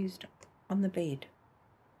finish I used on the bed.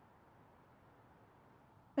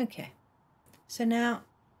 Okay, so now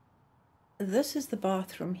this is the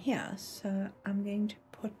bathroom here, so I'm going to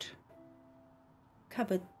put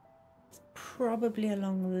cupboard probably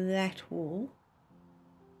along that wall,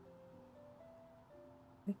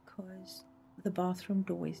 because the bathroom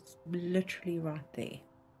door is literally right there.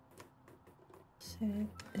 So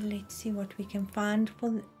let's see what we can find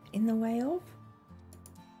in the way of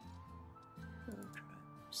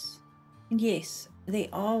wardrobes. And yes, there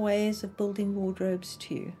are ways of building wardrobes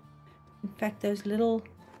too. In fact, those little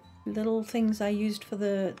things I used for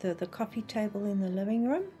the coffee table in the living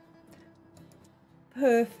room,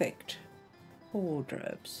 perfect for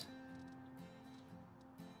wardrobes.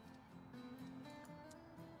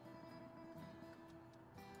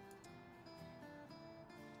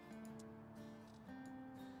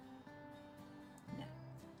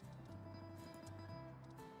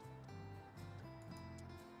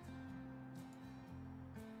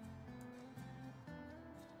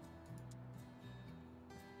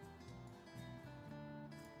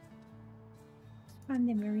 Find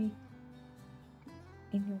them very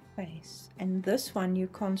in your face, and this one you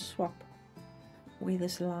can't swap where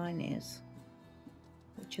this line is,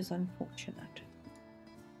 which is unfortunate.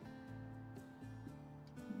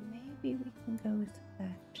 Maybe we can go with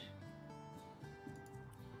that.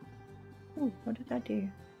 Oh, what did I do?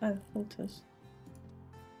 Oh, filters.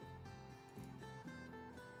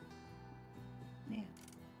 Yeah.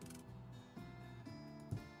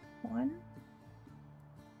 One.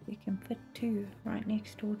 We can fit two right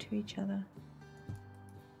next door to each other.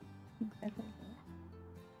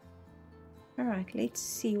 Alright, let's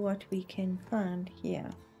see what we can find here.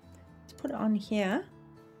 Let's put it on here.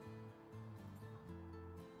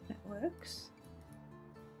 That works.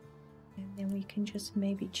 And then we can just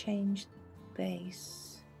maybe change the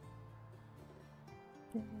base.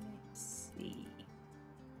 Let's see.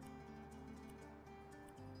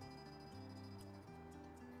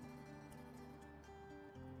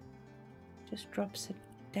 Just drops it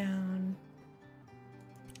down.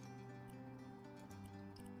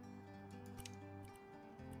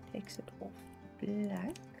 Takes it off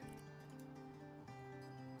black.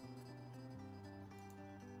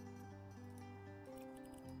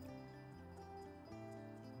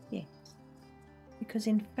 Yes, because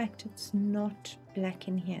in fact it's not black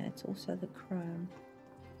in here, it's also the chrome.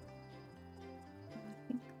 I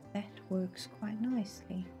think that works quite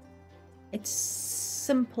nicely. It's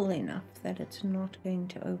simple enough that it's not going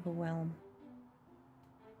to overwhelm.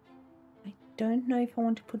 I don't know if I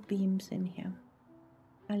want to put beams in here.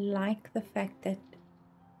 I like the fact that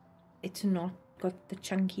it's not got the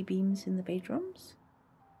chunky beams in the bedrooms.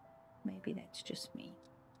 Maybe that's just me.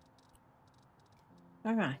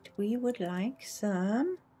 Alright, we would like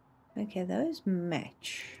some... Okay, those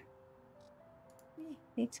match. Yeah,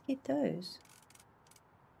 let's get those.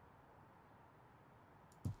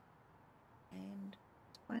 And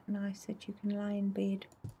it's quite nice that you can lie in bed.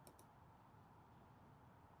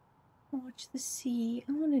 Watch the sea.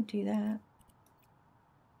 I want to do that.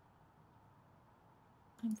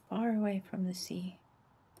 I'm far away from the sea.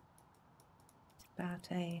 It's about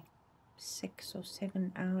a 6 or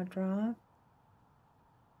 7 hour drive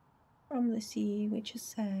from the sea, which is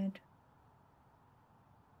sad.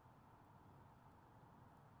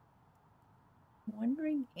 I'm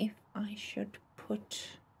wondering if I should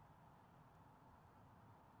put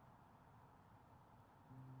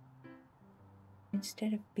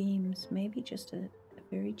instead of beams, maybe just a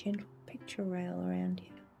very gentle picture rail around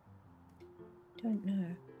here. Don't know.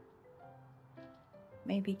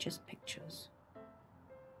 Maybe just pictures.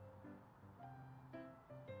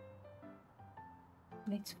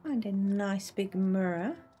 Let's find a nice big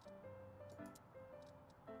mirror.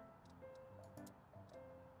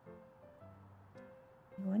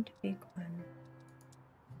 I want a big one.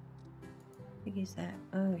 How big is that?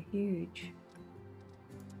 Oh, huge.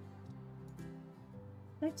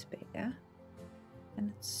 That's bigger.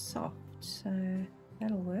 And it's soft, so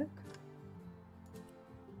that'll work.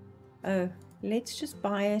 Oh, let's just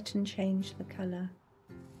buy it and change the color.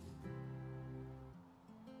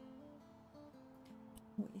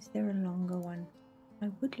 Or is there a longer one? I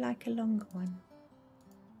would like a longer one.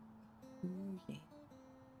 Ooh, yeah.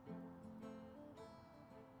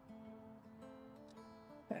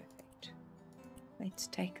 Perfect. Let's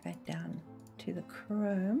take that down to the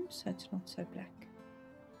chrome so it's not so black.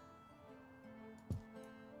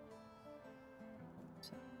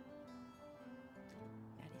 So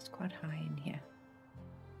that is quite high in here.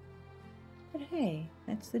 But hey,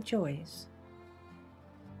 that's the joys.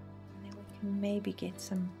 And then we can maybe get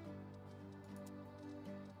some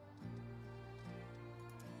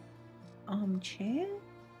armchair,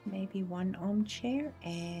 maybe one armchair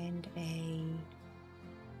and an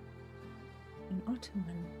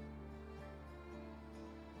ottoman.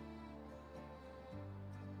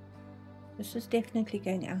 This is definitely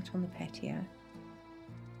going out on the patio.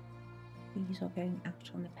 These are going out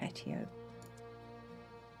on the patio.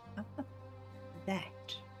 How about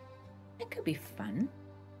that? That could be fun.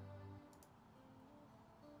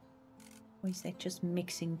 Or is that just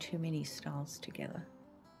mixing too many styles together?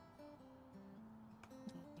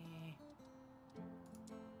 Yeah.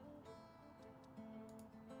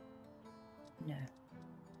 No.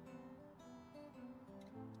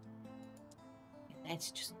 That's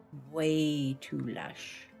just way too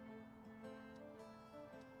lush.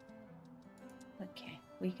 Okay,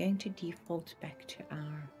 we're going to default back to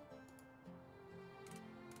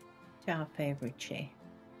our favorite chair.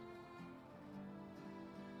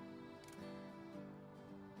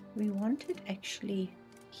 We want it actually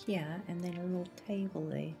here and then a little table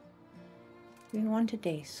there. Do we want a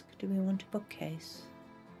desk? Do we want a bookcase?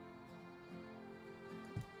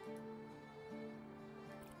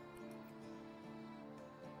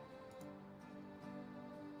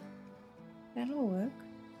 That'll work.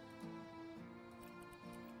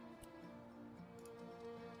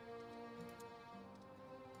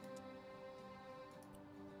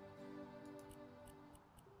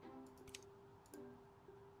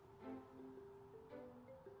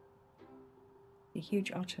 The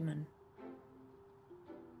huge ottoman.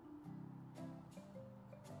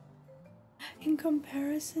 In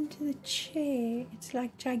comparison to the chair, it's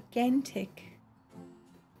like gigantic.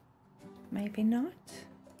 Maybe not.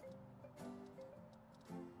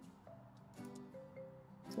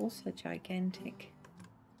 It's also gigantic.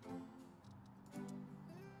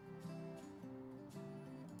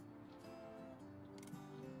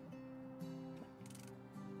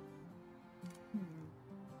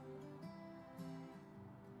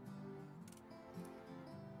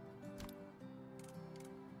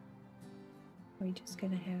 We're just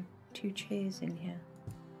going to have 2 chairs in here.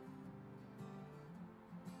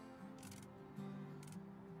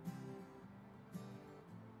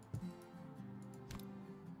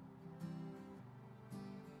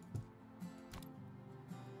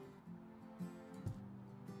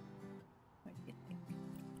 What do you think?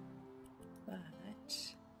 But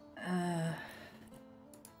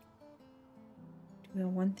do we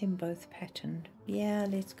want them both patterned? Yeah,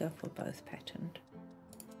 let's go for both patterned.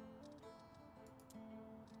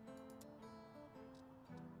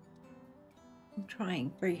 I'm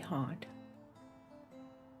trying very hard.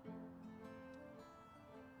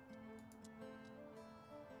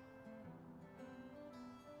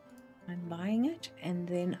 I'm buying it and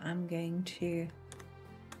then I'm going to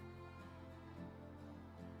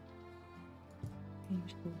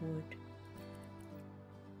change the wood.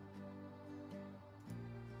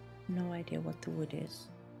 No idea what the wood is.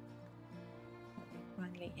 What we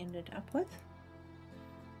finally ended up with.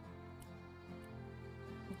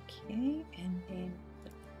 Okay, and then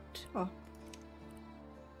the top.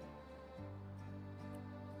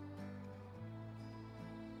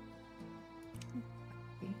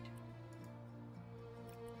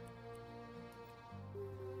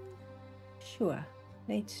 tour.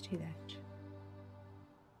 Let's do that.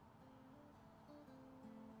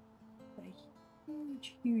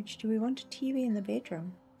 Huge, huge. Do we want a TV in the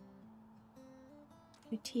bedroom?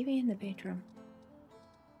 A TV in the bedroom.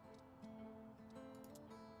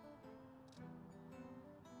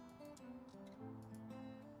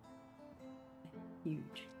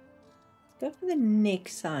 Huge. Go for the neck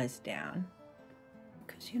size down.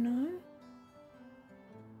 Because, you know,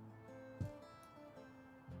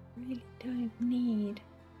 really don't need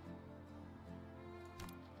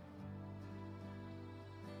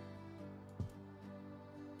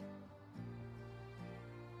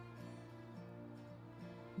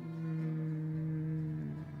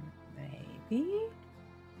maybe.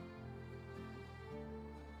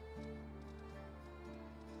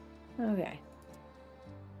 Okay.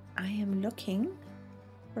 I am looking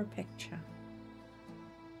for a picture.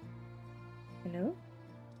 Hello?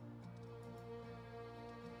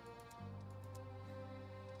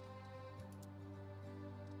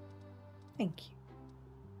 Thank you.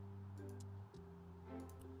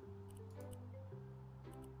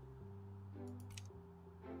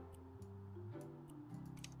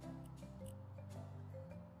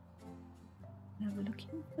 Now we're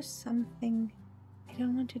looking for something. I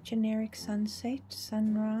don't want a generic sunset,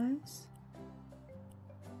 sunrise.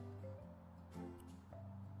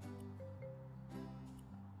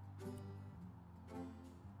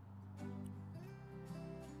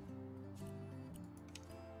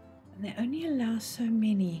 And they only allow so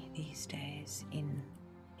many these days in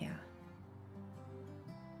here.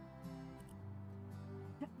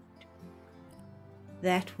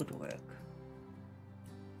 That would work.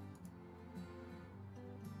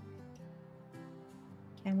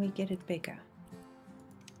 Can we get it bigger?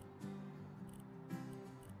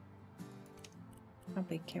 How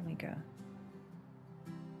big can we go?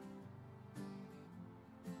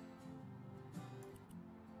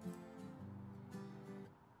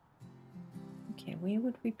 Okay, where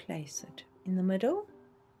would we place it? In the middle?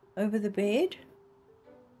 Over the bed?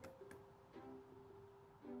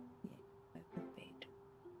 Yeah, over the bed.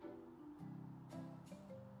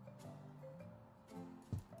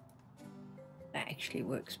 That actually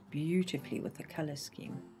works beautifully with the color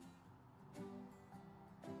scheme.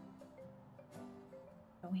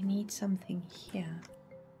 But we need something here.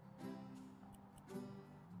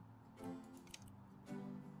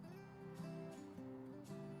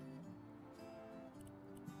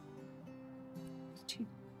 It's too,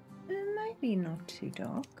 maybe not too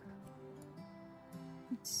dark.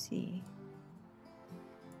 Let's see.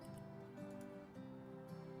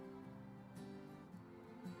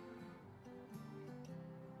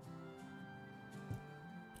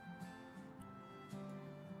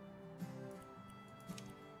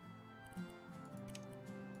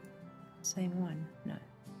 Same one? No,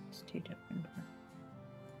 it's two different ones.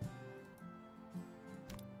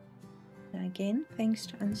 Now again, thanks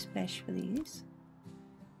to Unsplash for these.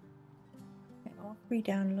 Okay, all free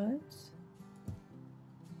downloads.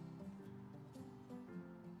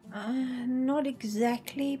 Not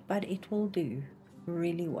exactly, but it will do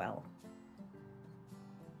really well.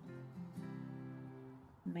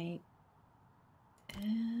 Maybe.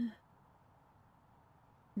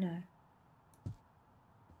 No.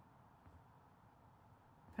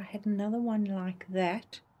 I had another one like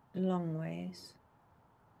that, long ways.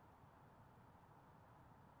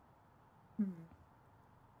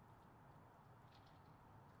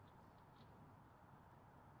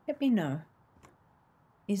 Let me know.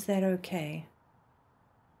 Is that okay?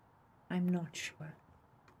 I'm not sure.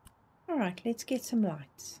 All right, let's get some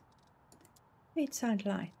lights. Bedside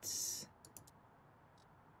lights.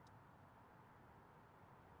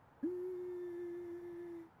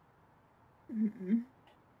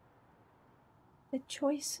 The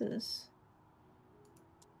choices.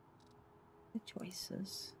 The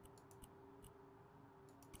choices.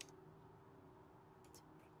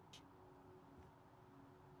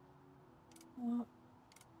 What?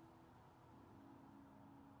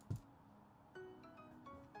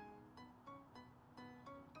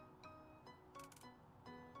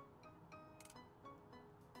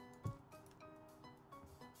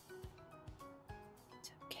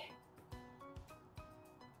 It's okay.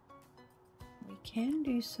 We can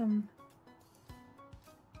do some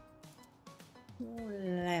more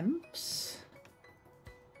lamps.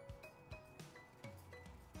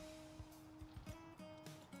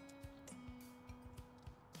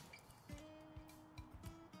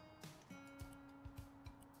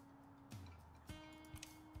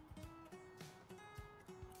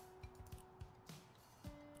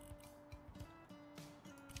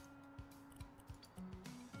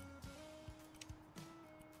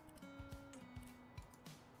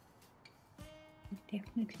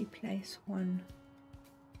 Definitely place one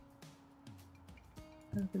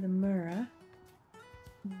over the mirror,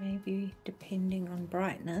 maybe depending on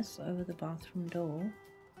brightness over the bathroom door.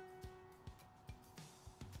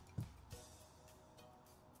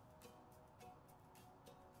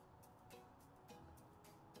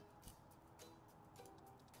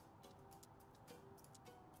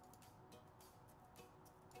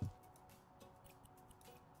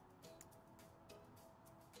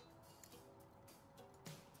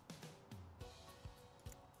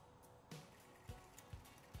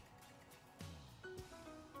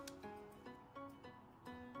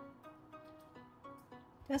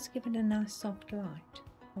 Does give it a nice soft light,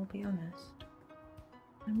 I'll be honest.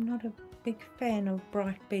 I'm not a big fan of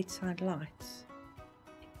bright bedside lights.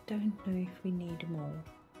 I don't know if we need more.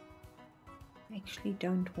 I actually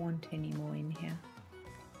don't want any more in here.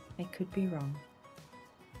 I could be wrong.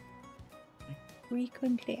 I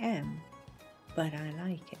frequently am, but I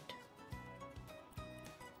like it.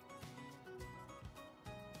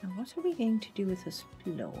 Now what are we going to do with this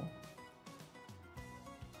floor?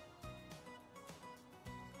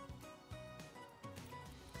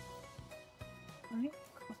 I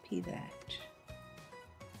copy that.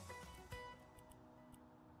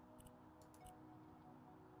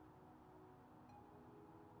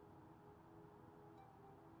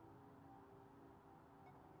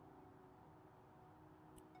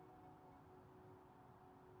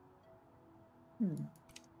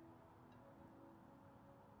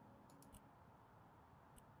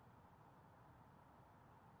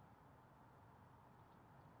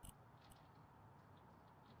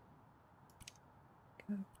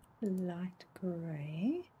 Go light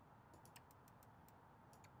grey.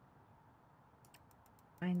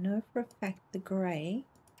 I know for a fact the grey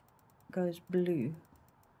goes blue.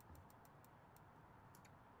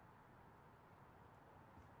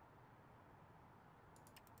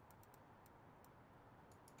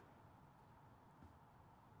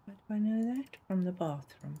 How do I know that? From the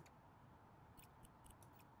bathroom.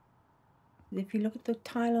 If you look at the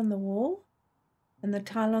tile on the wall and the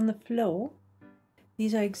tile on the floor,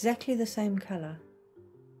 these are exactly the same colour.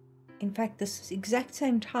 In fact, this is exact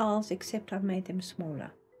same tiles, except I've made them smaller.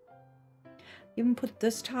 Even put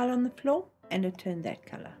this tile on the floor and it turned that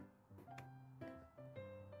colour.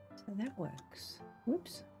 So that works.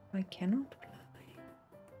 Whoops, I cannot play.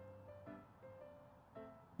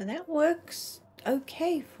 So that works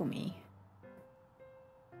okay for me.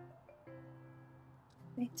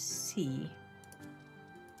 Let's see.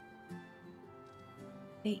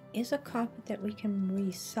 There is a carpet that we can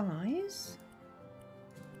resize.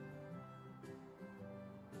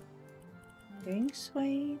 Doing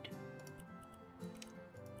suede.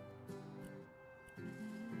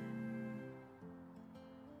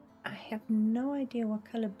 I have no idea what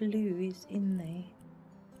color blue is in there.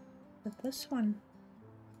 But this one,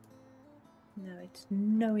 no, it's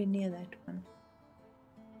nowhere near that one.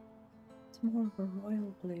 It's more of a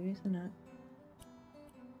royal blue, isn't it?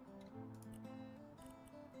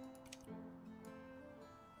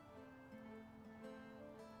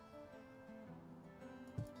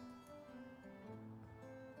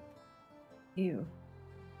 Ew.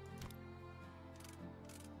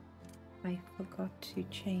 I forgot to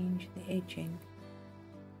change the edging.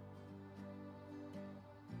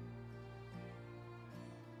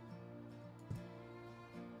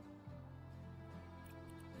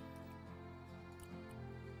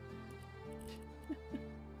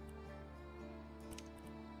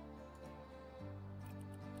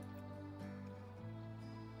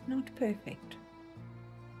 Not perfect,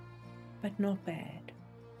 but not bad.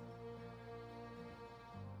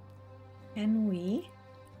 Can we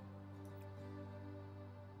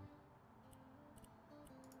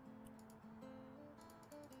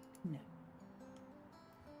no,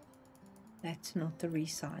 that's not the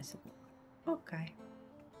resizable. Okay.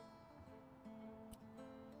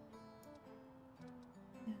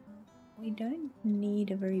 We don't need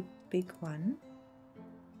a very big one.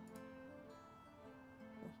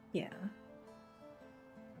 Yeah.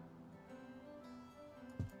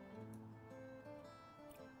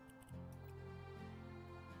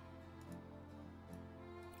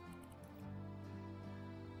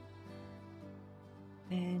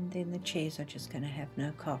 And then the chairs are just going to have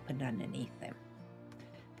no carpet underneath them.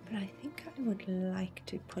 But I think I would like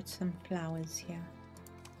to put some flowers here.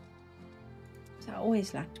 So I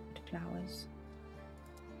always like to put flowers.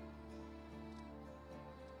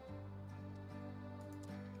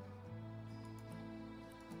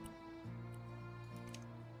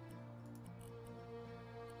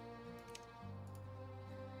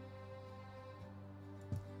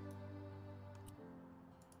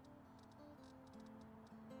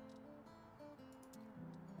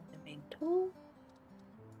 purple.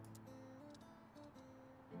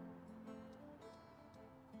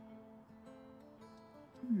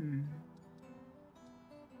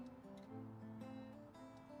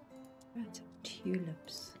 That's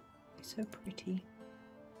tulips. They're so pretty.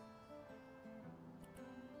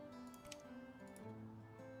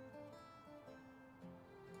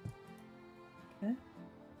 Okay.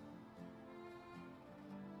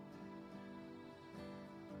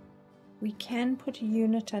 We can put a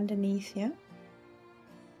unit underneath here.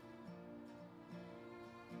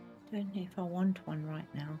 Don't know if I want one right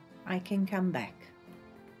now. I can come back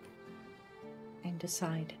and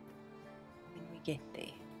decide when we get there.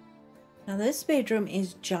 Now this bedroom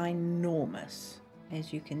is ginormous,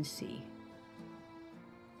 as you can see.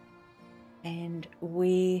 And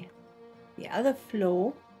where the other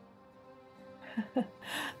floor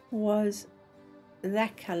was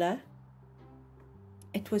that color,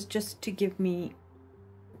 it was just to give me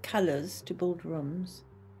colors to build rooms.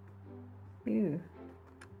 Ooh.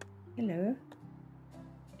 Hello.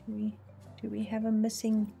 Do we have a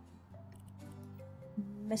missing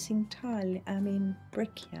tile? I mean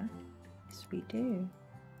brick here. Yes, we do.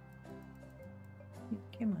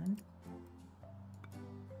 Come on.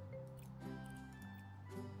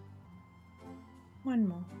 One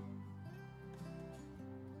more.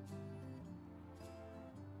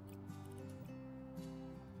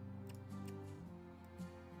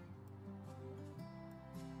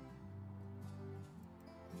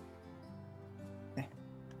 There.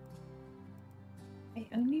 I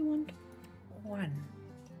only want one.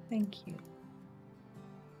 Thank you.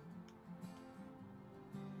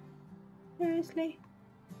 Seriously?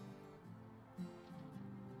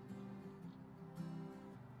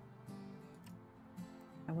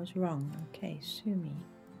 I was wrong. Okay, sue me.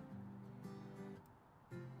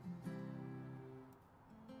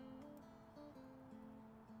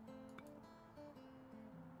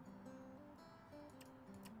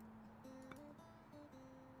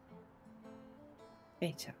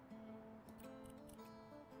 Better.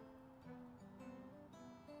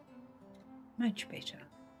 Much better.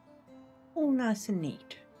 All nice and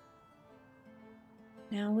neat.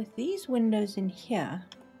 Now with these windows in here,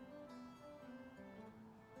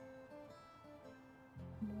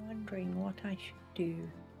 I'm wondering what I should do.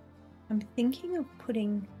 I'm thinking of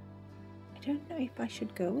putting, I don't know if I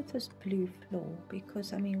should go with this blue floor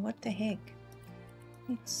because I mean what the heck.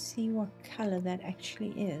 Let's see what color that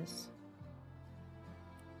actually is.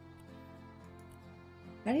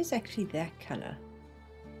 That is actually that color.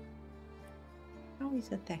 How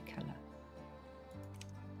is it that color?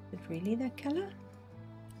 Is it really that color?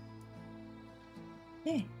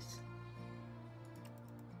 Yes.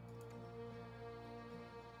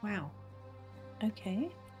 Wow.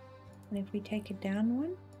 Okay. And if we take it down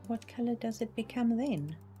one, what color does it become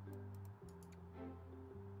then?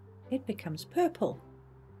 It becomes purple.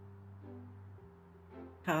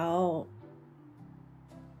 How?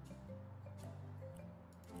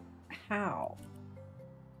 How?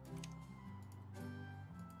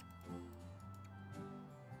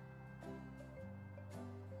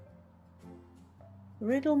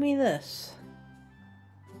 Riddle me this.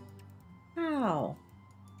 How?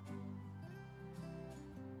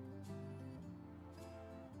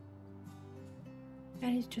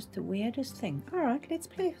 That is just the weirdest thing. Alright, let's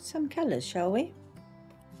play with some colors, shall we?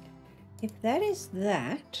 If that is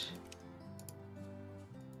that,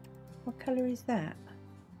 what color is that?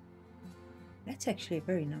 That's actually a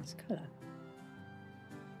very nice color.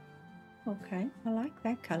 Okay, I like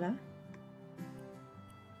that color.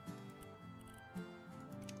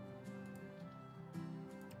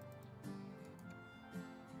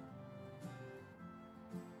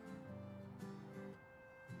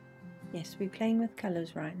 Yes, we're playing with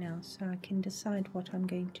colors right now, so I can decide what I'm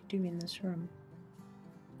going to do in this room.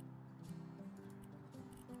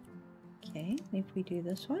 Okay, if we do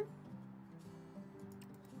this one.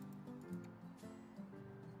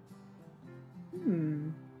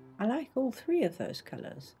 I like all three of those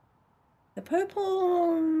colors. The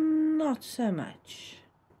purple, not so much.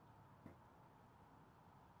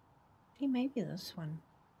 See, maybe this one.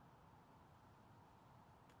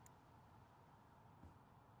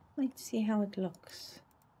 Let's see how it looks.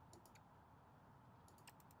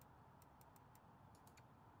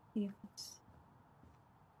 See if it's...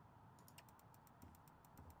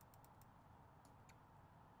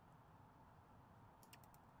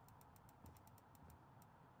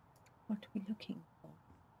 What are we looking for?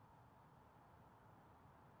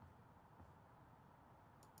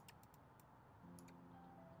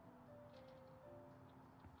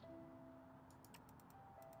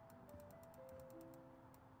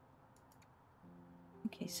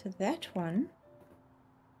 Okay, so that one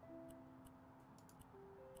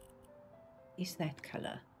is that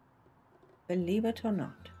color, believe it or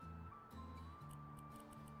not.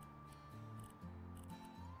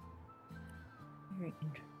 Very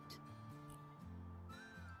interesting.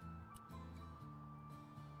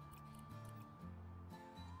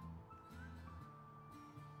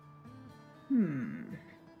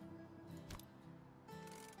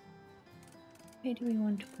 Where do we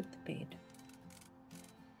want to put the bed?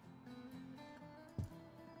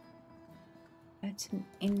 That's an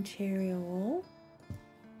interior wall.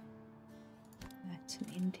 That's an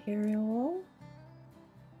interior wall.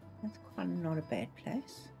 That's quite not a bad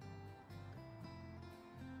place.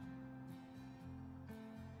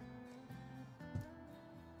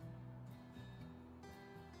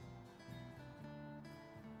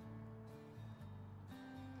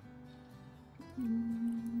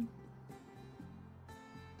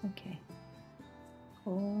 Okay.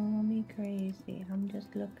 Call me crazy. I'm just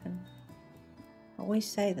looking. I always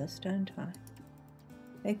say this, don't I?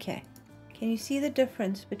 Okay. Can you see the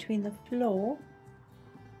difference between the floor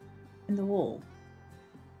and the wall?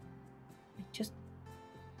 It just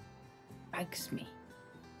bugs me.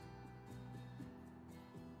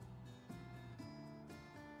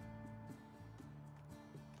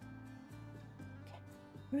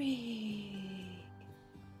 Okay.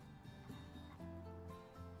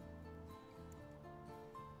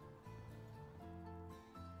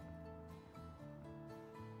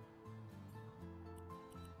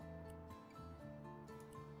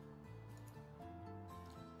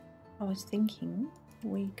 I was thinking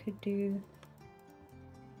we could do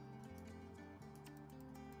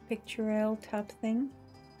pictorial type thing,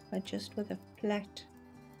 but just with a flat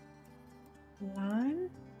line.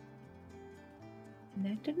 And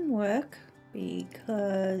that didn't work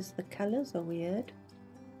because the colors are weird.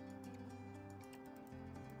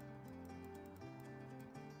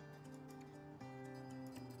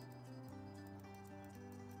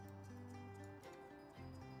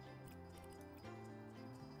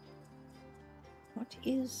 What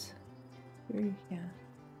is through here?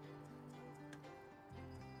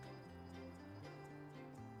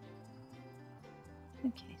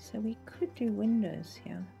 Okay, so we could do windows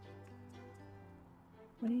here.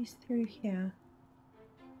 What is through here?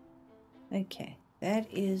 Okay, that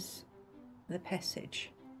is the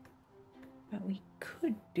passage. But we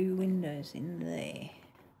could do windows in there.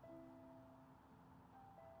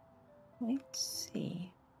 Let's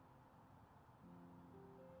see.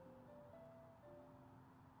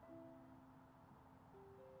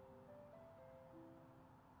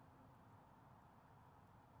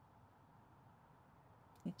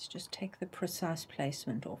 Let's just take the precise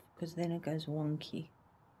placement off because then it goes wonky.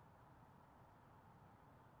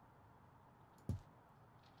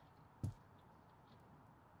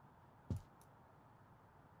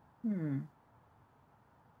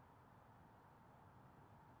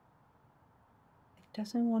 It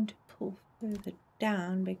doesn't want to pull further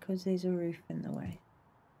down because there's a roof in the way.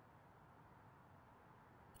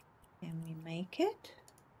 Can we make it?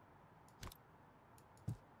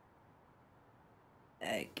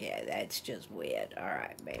 Okay, that's just weird.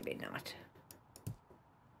 Alright, maybe not.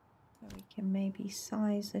 So we can maybe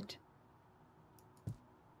size it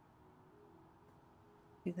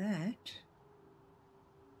to that.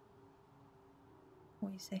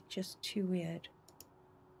 Or is that just too weird?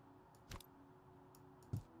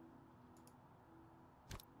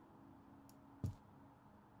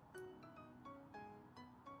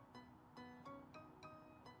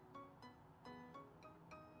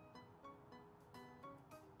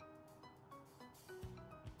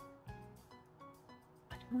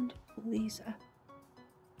 I don't want to pull these up.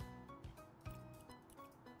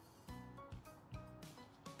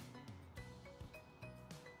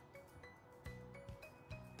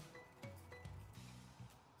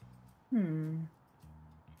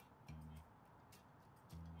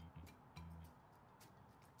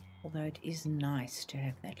 Although it is nice to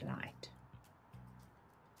have that light.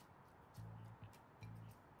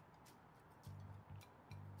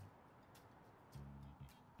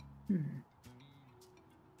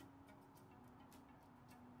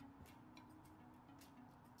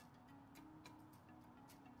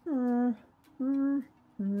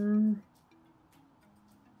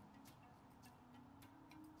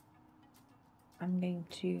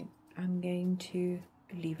 I'm going to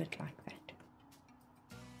leave it like that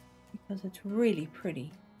because it's really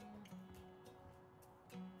pretty.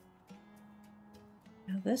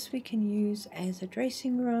 Now this we can use as a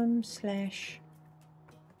dressing room slash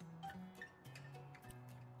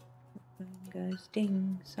goes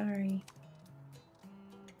ding, sorry.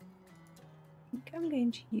 think I'm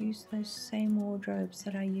going to use those same wardrobes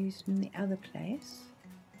that I used in the other place.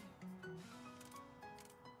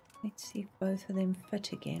 Let's see if both of them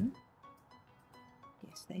fit again.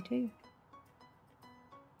 Yes, they do.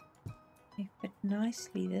 They fit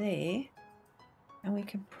nicely there. And we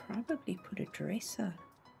can probably put a dresser.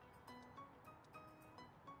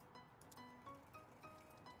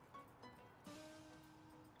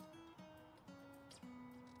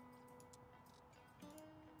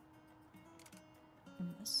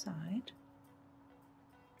 On the side.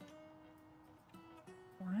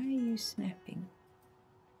 Why are you snapping?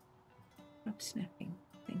 Stop snapping.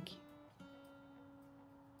 Thank you.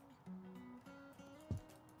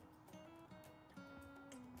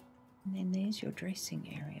 And then there's your dressing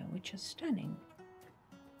area, which is stunning.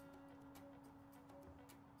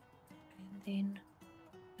 And then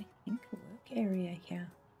I think a work area here.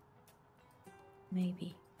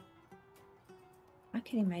 Maybe. I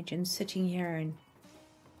can imagine sitting here and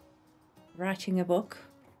writing a book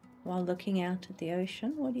while looking out at the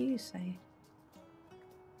ocean. What do you say?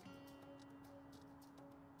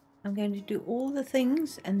 I'm going to do all the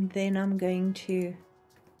things and then I'm going to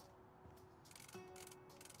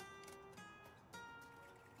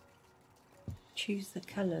choose the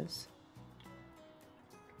colors.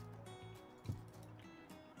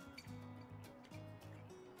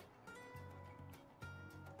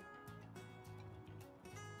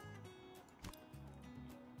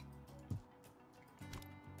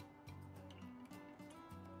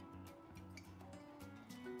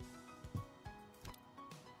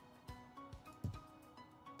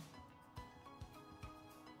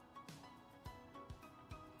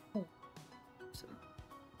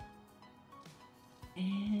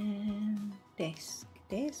 And desk,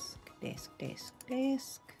 desk, desk, desk,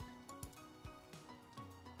 desk.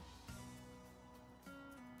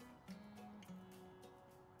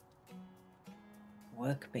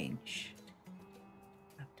 Workbench.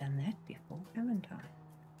 I've done that before, haven't I?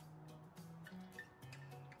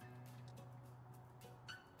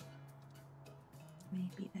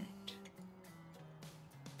 Maybe that.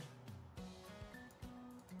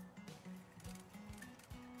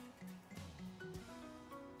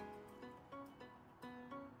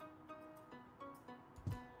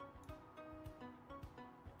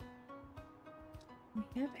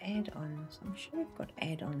 We have add-ons. I'm sure we've got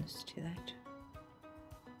add-ons to that.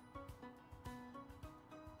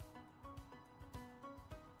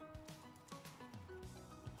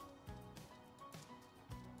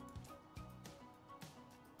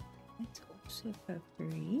 Let's also go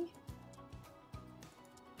free.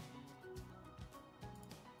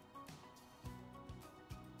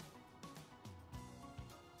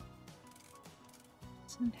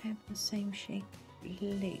 Doesn't have the same shape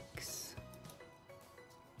legs.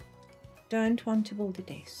 Don't want to build a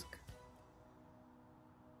desk.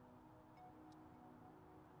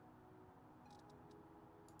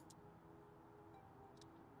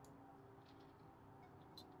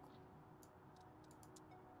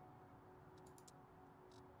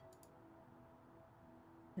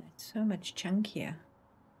 That's so much chunkier.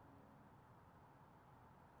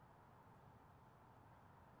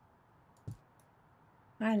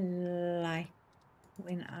 I like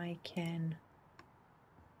when I can.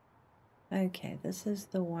 Okay, this is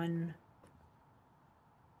the one.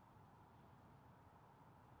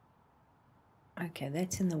 Okay,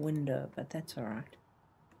 that's in the window, but that's all right.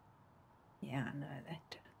 Yeah, no,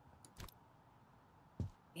 that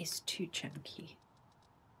is too chunky.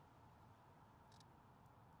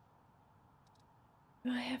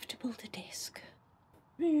 Do I have to build a desk?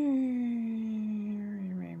 No.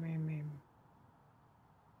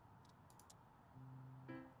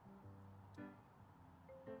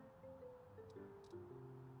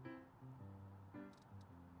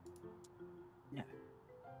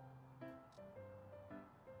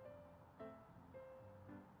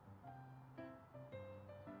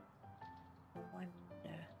 I wonder.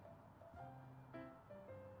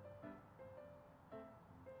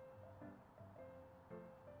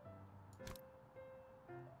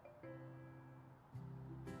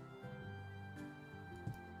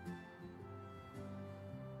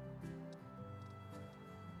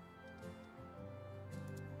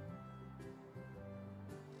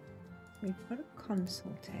 We've got a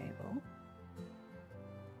console table.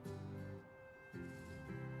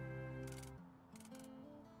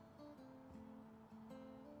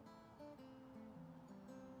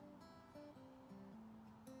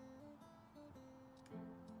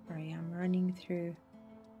 Sorry, I'm running through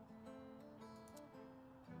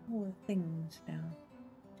all the things now.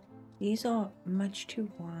 These are much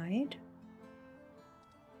too wide.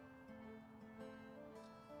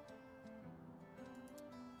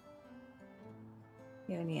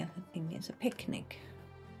 The only other thing is a picnic.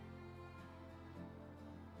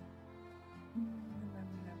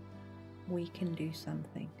 We can do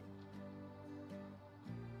something.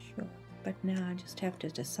 Sure, but now I just have to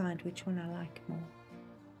decide which one I like more.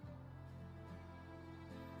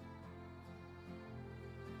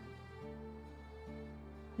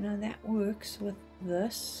 You know, that works with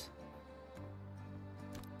this.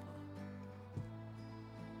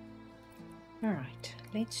 All right,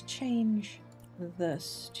 let's change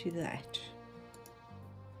this to that.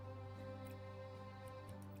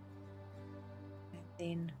 And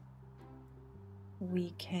then we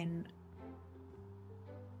can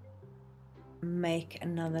make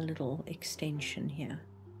another little extension here.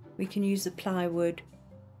 We can use the plywood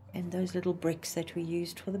and those little bricks that we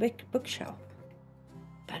used for the bookshelf.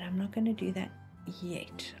 But I'm not going to do that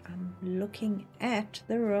yet. I'm looking at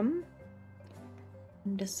the room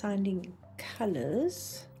and deciding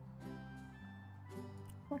colors.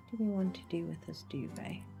 What do we want to do with this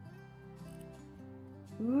duvet?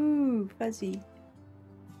 Ooh, fuzzy.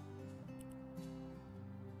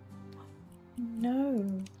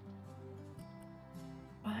 No.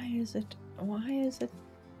 Why is it? Why is it?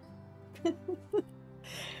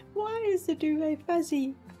 Why is the duvet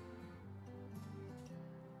fuzzy?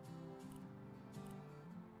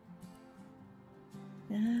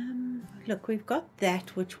 Look, we've got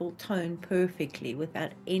that which will tone perfectly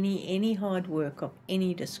without any hard work of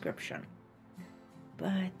any description.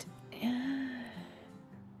 But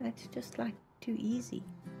that's just like too easy.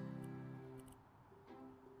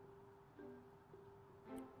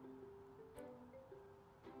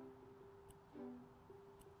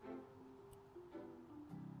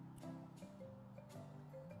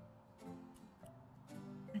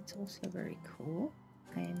 That's also very cool.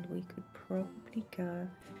 And we could probably go,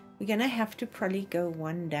 we're gonna have to probably go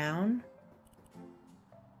one down.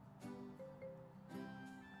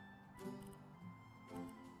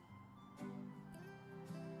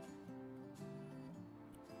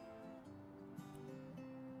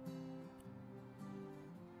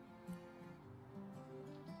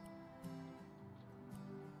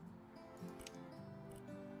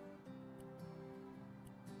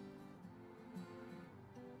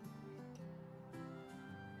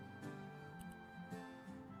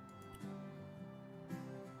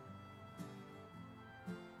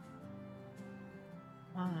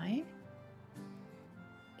 Okay,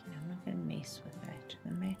 I'm not going to mess with that.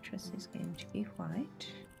 The mattress is going to be white.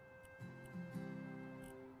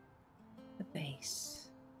 The base.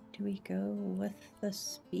 Do we go with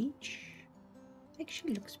this beach? It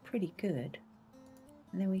actually looks pretty good.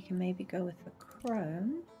 And then we can maybe go with the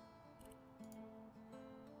chrome.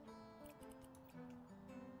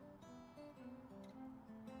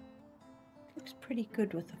 Looks pretty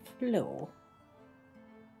good with the floor.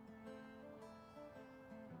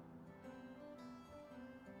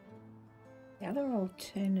 The other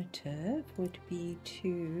alternative would be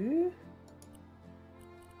to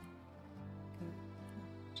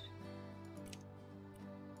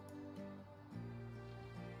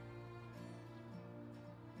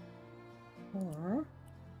or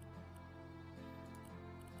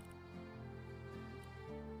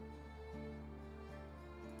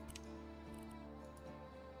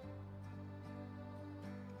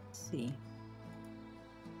let's see.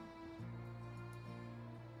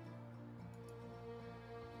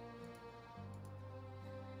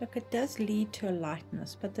 Look, it does lead to a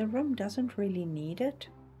lightness, but the room doesn't really need it,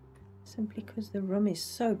 simply because the room is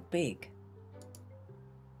so big.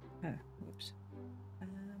 Oh, whoops.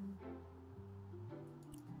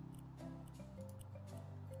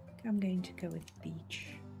 I'm going to go with beach.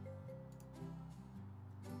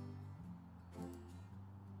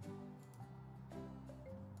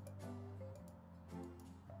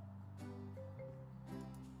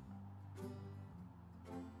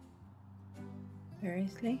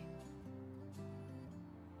 Seriously?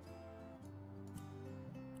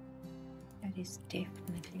 That is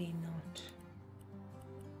definitely not.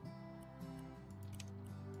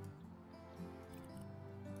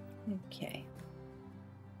 Okay.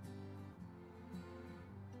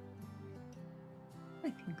 I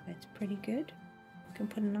think that's pretty good. You can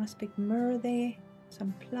put a nice big mirror there,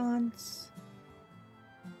 some plants,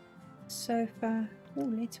 sofa. Oh,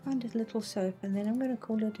 let's find a little sofa and then I'm going to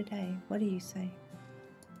call it a day. What do you say?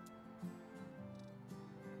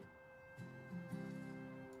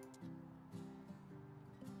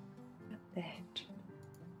 That.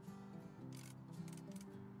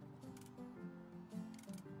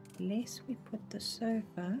 Unless we put the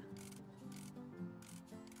sofa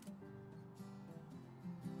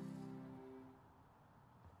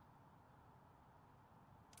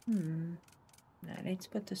no, let's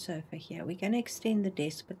put the sofa here. We're going to extend the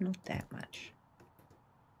desk, but not that much.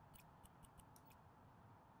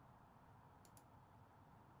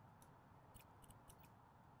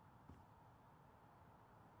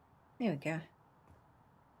 There we go.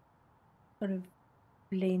 Sort of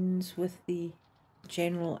blends with the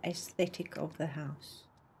general aesthetic of the house.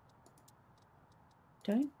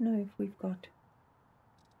 Don't know if we've got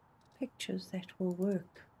pictures that will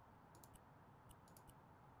work.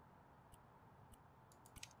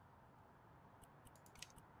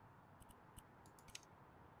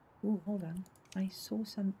 Oh, hold on. I saw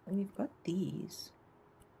some. We've got these.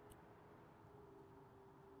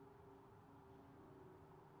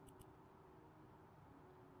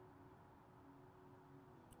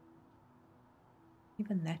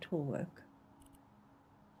 Even that will work.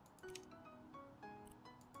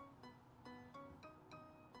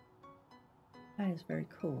 That is very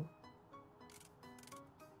cool.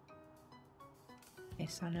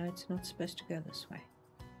 Yes, I know it's not supposed to go this way.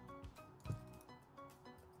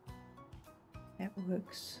 That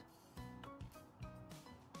works.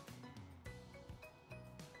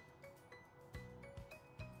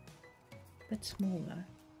 A bit smaller.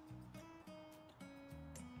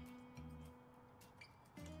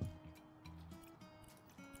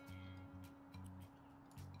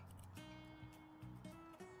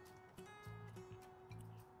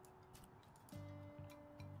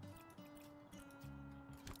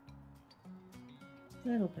 A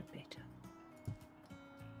little bit better.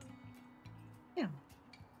 Yeah.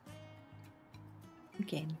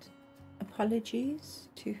 Again, apologies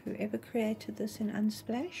to whoever created this in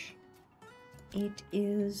Unsplash. It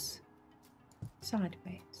is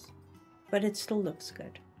sideways, but it still looks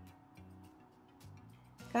good.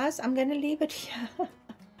 Guys, I'm going to leave it here.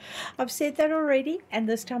 I've said that already, and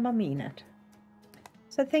this time I mean it.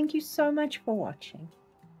 So thank you so much for watching.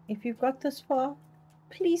 If you've got this far,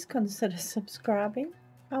 please consider subscribing.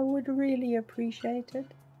 I would really appreciate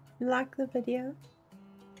it. Like the video.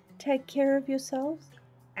 Take care of yourselves,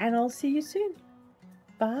 and I'll see you soon.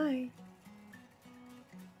 Bye.